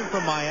Bernstein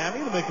from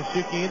Miami, the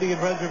Miccosukee Indian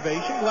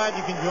Reservation. Glad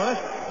you can join us.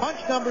 Punch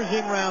numbers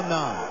in round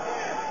 9.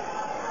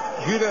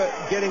 Judah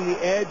getting the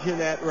edge in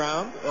that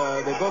round.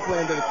 They both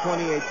landed at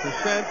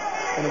 28%.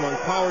 And among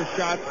power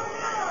shots,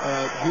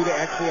 Judah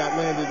actually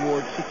outlanded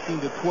Ward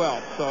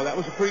 16-12. So that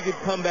was a pretty good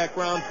comeback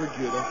round for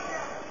Judah.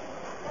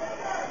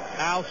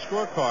 Al's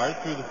scorecard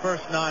through the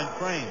first 9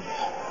 frames.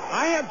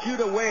 I have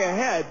Judah way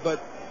ahead,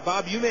 but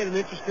Bob, you made an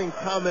interesting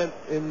comment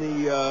in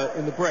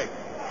the break.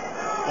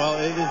 Well,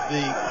 it is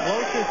the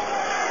closest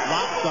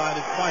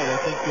lopsided fight I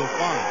think you'll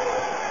find.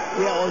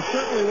 Yeah, well, it's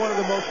certainly one of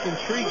the most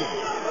intriguing.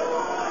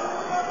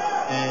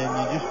 And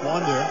you just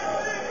wonder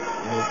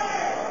if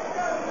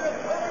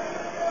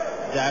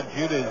Zab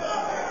Judah is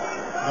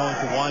going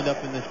to wind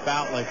up in this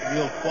bout like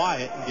real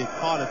quiet and get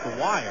caught at the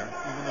wire,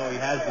 even though he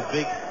has the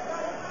big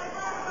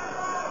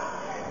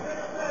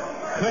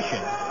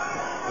cushion.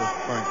 Was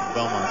referring to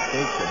Belmont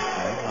State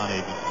yesterday on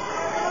ABC.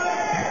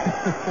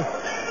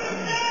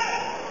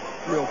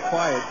 Real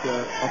quiet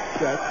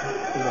upset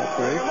in that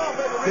break.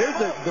 There's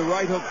the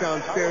right hook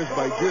downstairs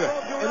by Judah.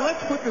 And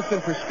let's put this in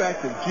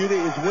perspective. Judah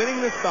is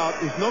winning this bout.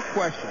 There's no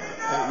question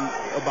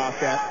about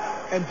that.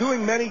 And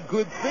doing many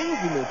good things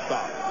in this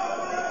bout.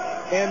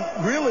 And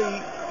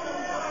really,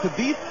 to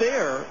be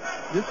fair,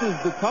 this is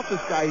the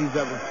toughest guy he's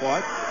ever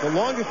fought, the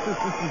longest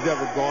distance he's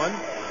ever gone,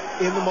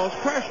 in the most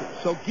pressure.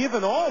 So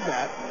given all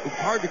that, it's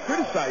hard to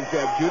criticize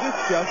Zab Judah.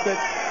 It's just that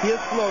he has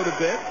slowed a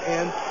bit,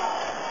 and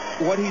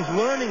what he's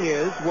learning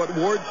is what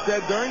Ward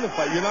said during the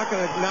fight. You're not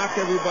going to knock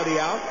everybody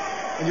out,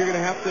 and you're going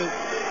to have to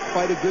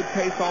fight a good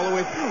pace all the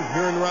way through.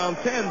 Here in round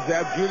 10,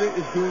 Zab Judah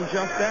is doing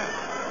just that.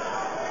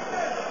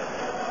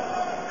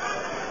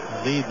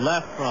 Lead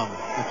left from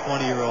the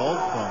 20-year-old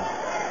from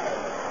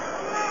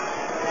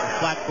the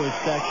Flatbush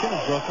section of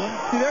Brooklyn.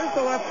 See, there's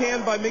the left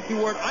hand by Micky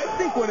Ward. I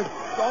think when it's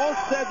all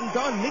said and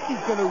done, Micky's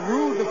going to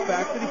rue the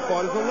fact that he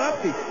fought as a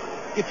lefty.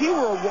 If he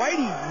were a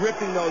righty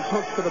ripping those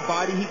hooks to the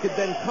body, he could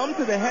then come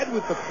to the head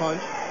with the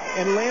punch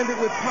and land it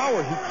with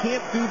power. He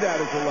can't do that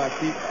as a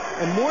lefty.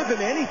 And more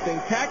than anything,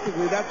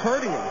 tactically, that's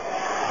hurting him.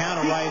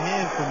 Counter right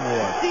hand from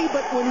Ward. See,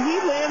 but when he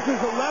lands as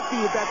a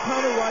lefty with that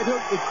counter right hook,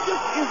 it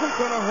just isn't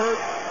going to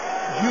hurt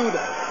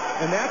Judah.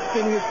 and that's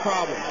been his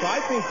problem. So I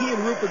think he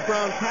and Rupert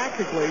Brown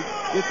tactically,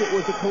 if it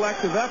was a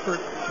collective effort,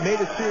 made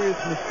a serious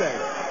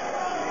mistake.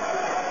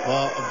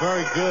 Well, a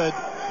very good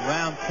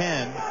round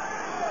 10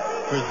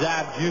 for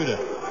Zab Judah.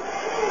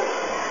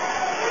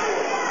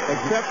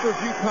 Except for a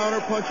few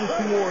counter punches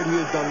to Ward, he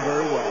has done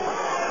very well.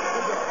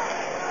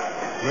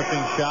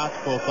 Ripping shots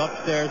both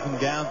upstairs and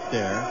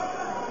downstairs.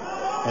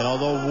 And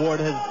although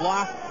Ward has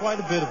blocked quite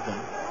a bit of them,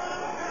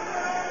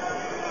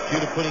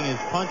 Judah putting his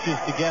punches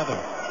together.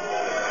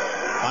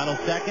 Final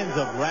seconds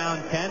of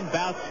round 10.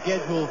 Bout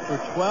scheduled for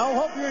 12.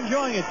 Hope you're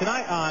enjoying it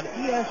tonight on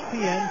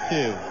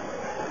ESPN2.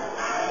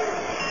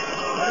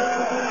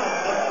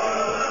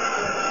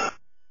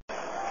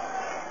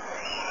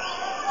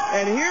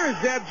 And here is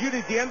Zab Judah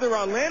at the end of the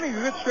round, landing a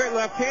good straight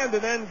left hand,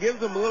 and then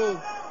gives him a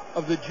little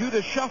of the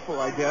Judah shuffle,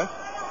 I guess.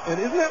 And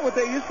isn't that what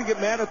they used to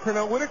get mad at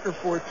Pernell Whitaker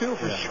for, too,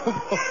 for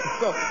shuffle?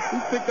 So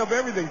he's picked up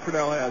everything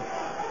Pernell has.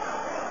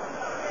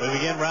 We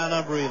begin round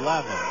number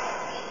 11.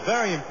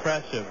 Very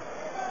impressive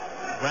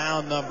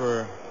round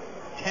number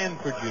 10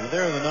 for Judah.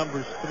 There are the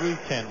numbers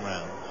 3-10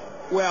 rounds.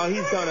 Well,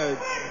 he's done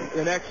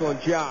an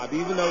excellent job.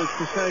 Even though his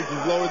percentage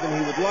is lower than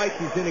he would like,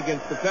 he's in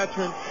against the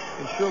veteran,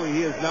 and surely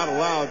he has not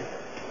allowed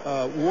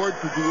Ward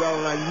to do well.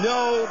 And I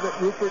know that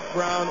Rupert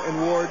Brown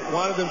and Ward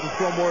wanted them to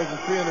throw more than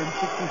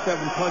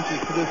 367 punches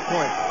to this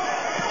point.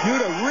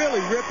 Judah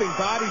really ripping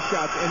body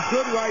shots and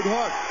good right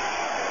hook.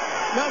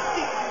 Now,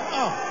 see,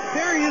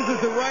 there he is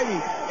as a righty,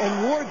 and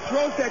Ward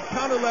throws that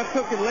counter left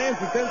hook and lands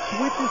it, then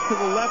switches to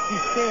the lefty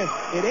stance.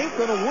 It ain't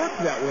going to work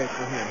that way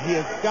for him. He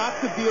has got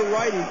to be a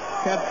righty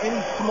to have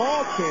any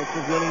small chance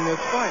of winning this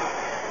fight.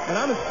 And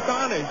I'm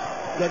astonished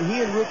that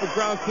he and Rupert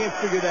Brown can't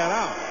figure that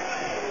out.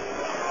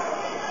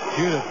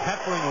 Judah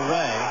peppering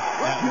away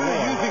at Judah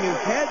Ward. using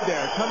his head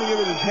there, coming in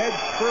with his head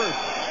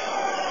first.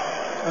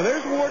 Now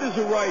there's Ward as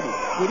a righty.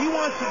 What he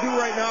wants to do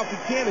right now, if he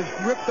can, is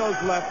grip those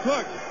left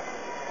hooks.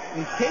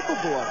 And he's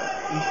capable of it.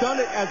 He's done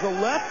it as a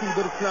lefty,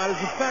 but it's not as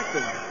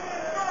effective.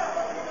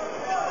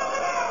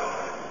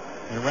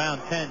 In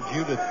round 10,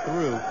 Judah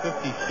threw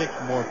 56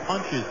 more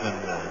punches than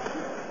Ward.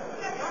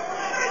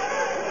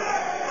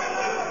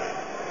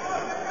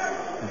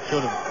 And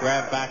sort of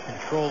grabbed back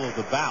control of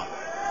the bout.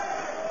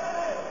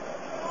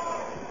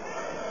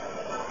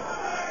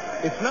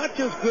 It's not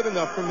just good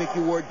enough for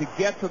Micky Ward to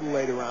get to the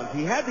later rounds.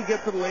 He had to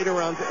get to the later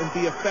rounds and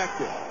be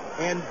effective.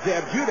 And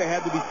Zab Judah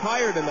had to be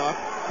tired enough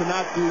to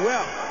not do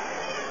well.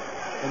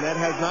 And that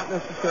has not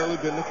necessarily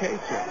been the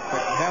case here. In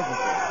fact, it hasn't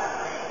been.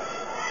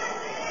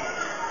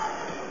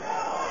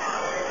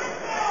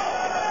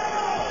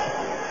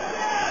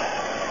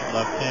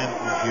 Left hand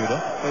from Judah.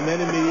 And then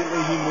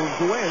immediately he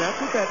moves away. And that's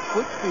what that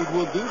foot speed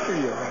will do for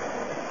you.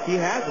 He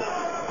has it.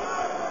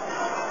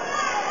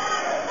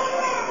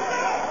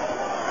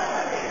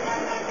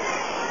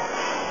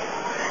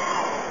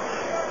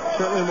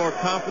 Certainly more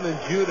confident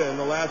Judah in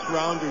the last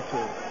round or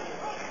two.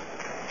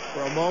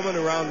 For a moment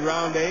around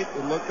round 8,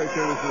 it looked like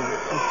there was some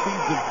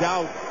seeds of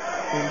doubt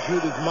in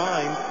Judah's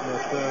mind,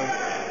 but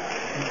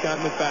he's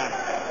gotten it back.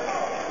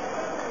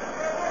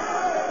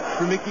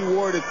 For Micky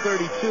Ward at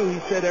 32,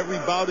 he said every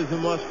bout is a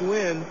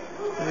must-win,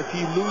 and if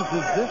he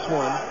loses this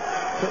one,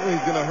 certainly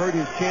he's going to hurt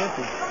his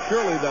chances.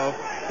 Surely, though,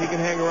 he can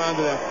hang around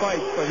to that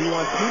fight, but he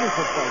wants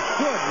meaningful fights.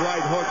 Good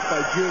right hooks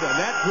by Judah, and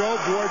that drove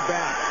Ward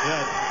back.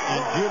 Yes,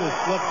 and Judah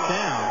slips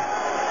down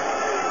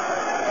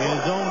in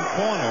his own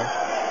corner.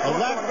 The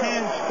left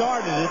hand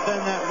started it, then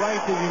that right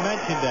that you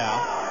mentioned,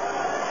 Al.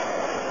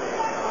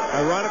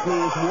 Ironically,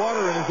 it was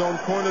water in his own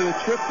corner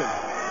that tripped him.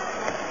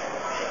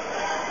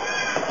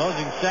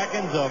 Closing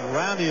seconds of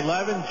round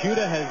 11.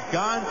 Judah has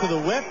gone to the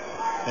whip,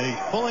 and he's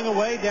pulling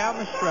away down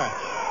the stretch.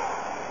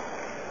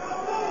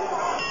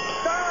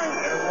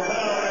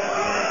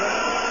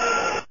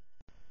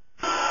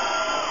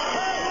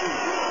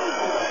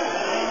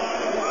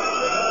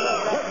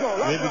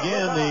 We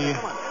begin the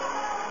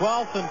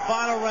 12th and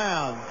final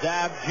round.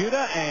 Zab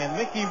Judah and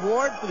Micky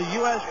Ward for the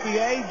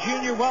USBA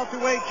Junior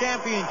Welterweight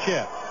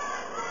Championship.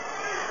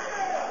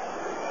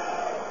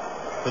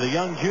 For the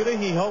young Judah,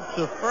 he hopes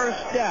a first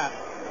step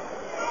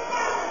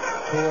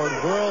toward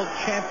World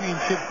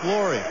Championship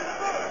glory.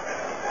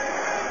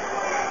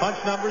 Punch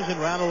numbers in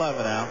round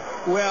 11, Al.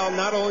 Well,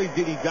 not only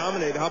did he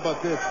dominate, how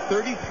about this?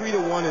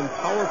 33-1 in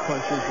power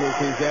punches was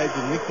his edge,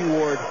 and Micky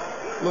Ward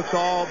looks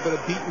all but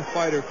a beaten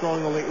fighter,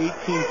 throwing only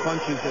 18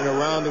 punches in a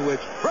round in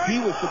which he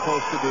was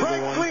supposed to be the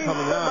one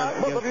coming on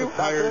against the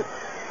tired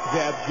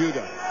Zab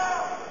Judah.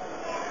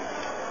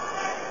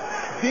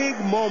 Big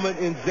moment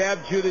in Zab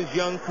Judah's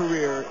young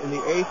career in the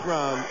 8th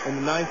round and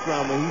the 9th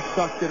round when he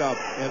sucked it up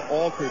and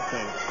altered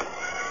things.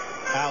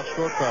 Al,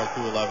 scorecard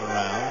through 11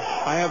 rounds.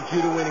 I have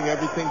Judah winning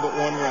everything but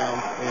one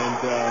round, and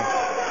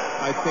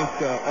I think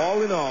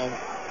all in all,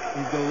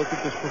 he's going to look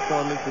at this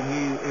performance, and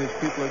he and his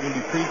people are going to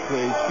be pretty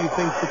pleased. A few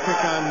things to pick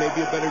on.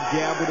 Maybe a better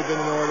jab would have been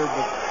in order,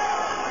 but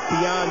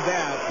beyond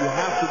that, you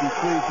have to be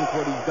pleased with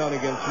what he's done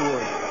against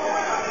Ward.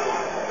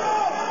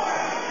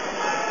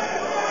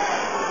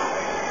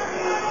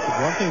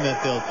 One thing that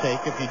they'll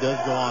take if he does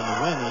go on to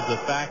win is the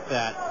fact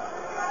that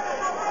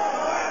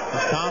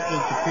His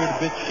confidence appeared a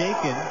bit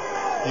shaken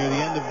near the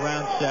end of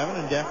round 7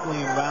 and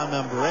definitely in round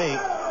number 8.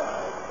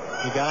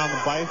 He got on the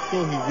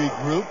bicycle, he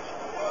regrouped.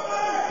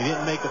 He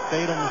didn't make a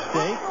fatal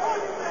mistake.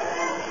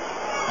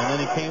 And then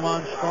he came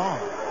on strong.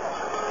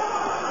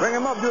 Bring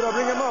him up, Judah.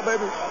 Bring him up,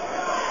 baby.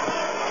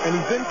 And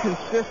he's been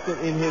consistent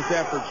in his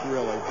efforts,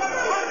 really.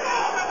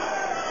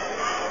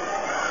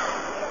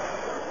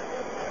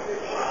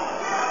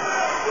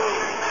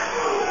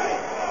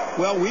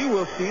 Well, we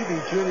will see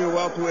the junior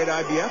welterweight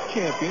IBF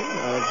champion,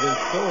 Vince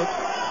Phillips,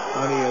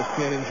 on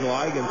ESPN in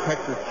July against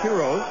Hector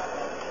Quiroz.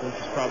 Vince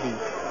is probably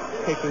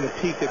taking a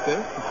peek at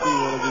this to see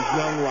one of his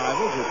young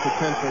rivals or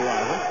potential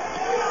rivals.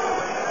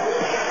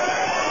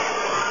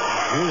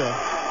 Judah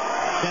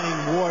sending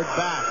Ward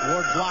back.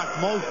 Ward blocked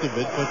most of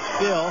it, but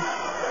still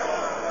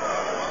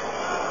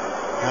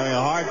having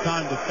a hard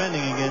time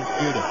defending against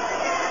Judah.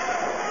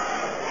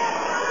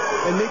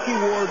 And Micky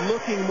Ward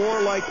looking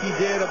more like he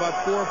did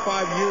about 4 or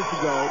 5 years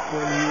ago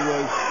when he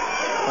was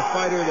a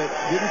fighter that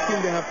didn't seem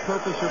to have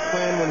purpose or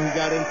plan when he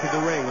got into the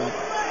ring. And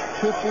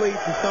truthfully,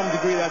 to some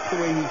degree, that's the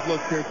way he's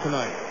looked here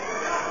tonight.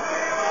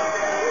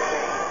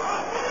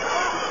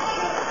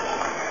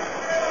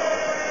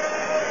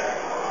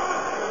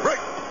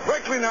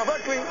 Break clean now,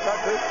 break clean.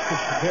 That's it.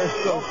 They're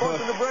so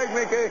close to the break,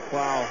 Micky.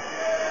 Wow.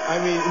 I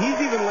mean, he's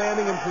even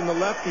landing them from the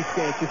lefty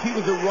stance. If he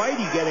was a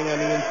righty getting on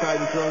the inside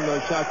and throwing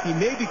those shots, he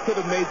maybe could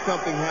have made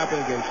something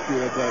happen against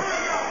Judah, but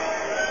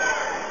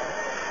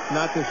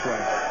not this way.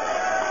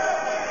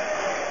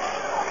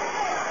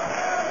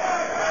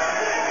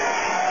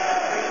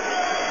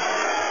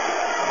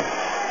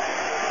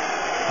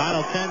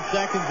 Final 10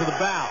 seconds of the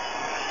bout.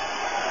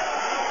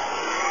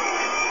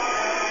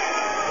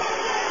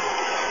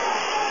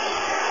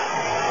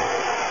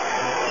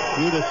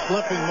 Judah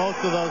slipping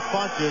most of those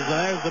punches, and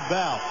there's the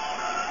bell.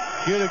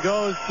 Judah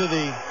goes to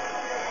the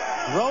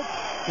ropes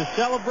to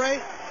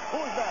celebrate.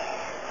 Who's that?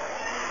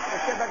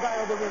 Let's get that guy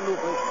over the ring,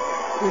 Lucas.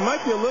 He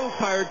might be a little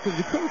tired because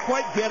he couldn't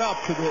quite get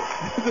up to the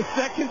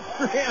second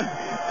strand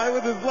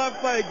with his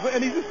left leg.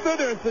 And he just stood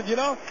there and said, you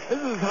know, this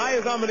is as high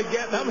as I'm going to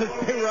get, and I'm going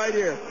to stay right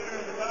here.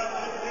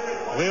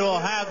 We will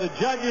have the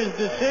judges'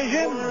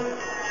 decision,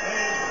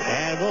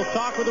 and we'll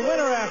talk with the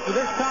winner after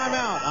this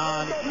timeout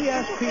on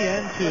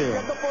ESPN2.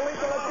 Get the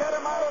police and let's get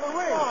him out of the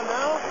ring. Come on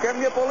now. Get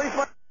me a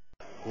policeman.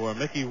 For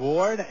Micky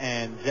Ward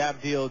and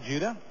Zabdil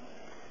Judah.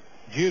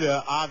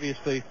 Judah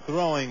obviously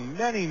throwing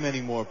many, many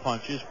more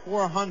punches,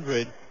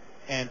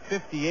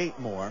 458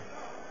 more,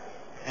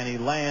 and he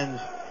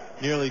lands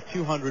nearly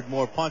 200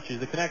 more punches.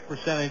 The connect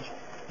percentage,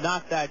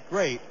 not that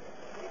great,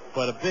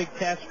 but a big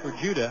test for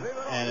Judah,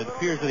 and it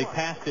appears that he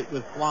passed it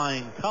with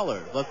flying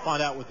colors. Let's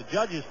find out what the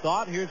judges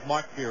thought. Here's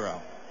Mark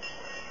Firo.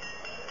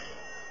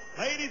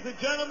 Ladies and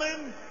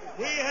gentlemen,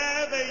 we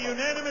have a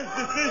unanimous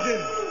decision.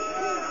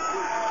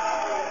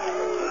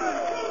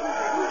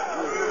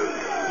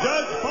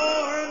 Judge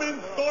Paul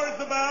Herman scores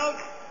the bout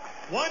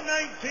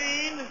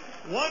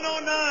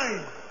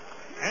 119-109.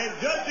 And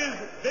judges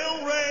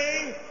Bill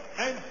Ray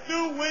and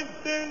Stu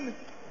Winston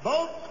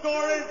both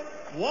score it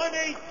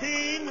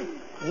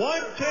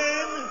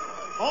 118-110.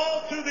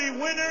 All to the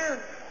winner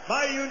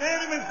by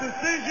unanimous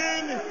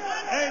decision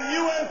and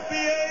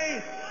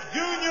USBA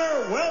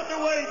Junior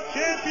Welterweight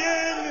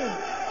Champion,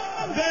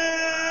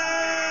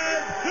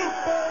 Zab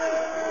Super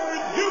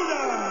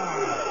Judah.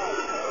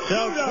 So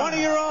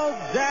 20-year-old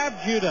Zab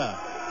Judah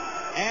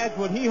adds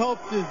what he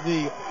hopes is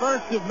the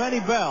first of many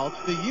belts,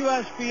 the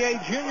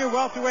USBA Junior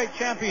Welterweight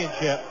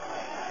Championship,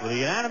 with a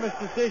unanimous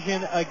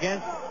decision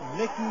against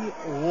Micky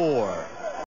Ward.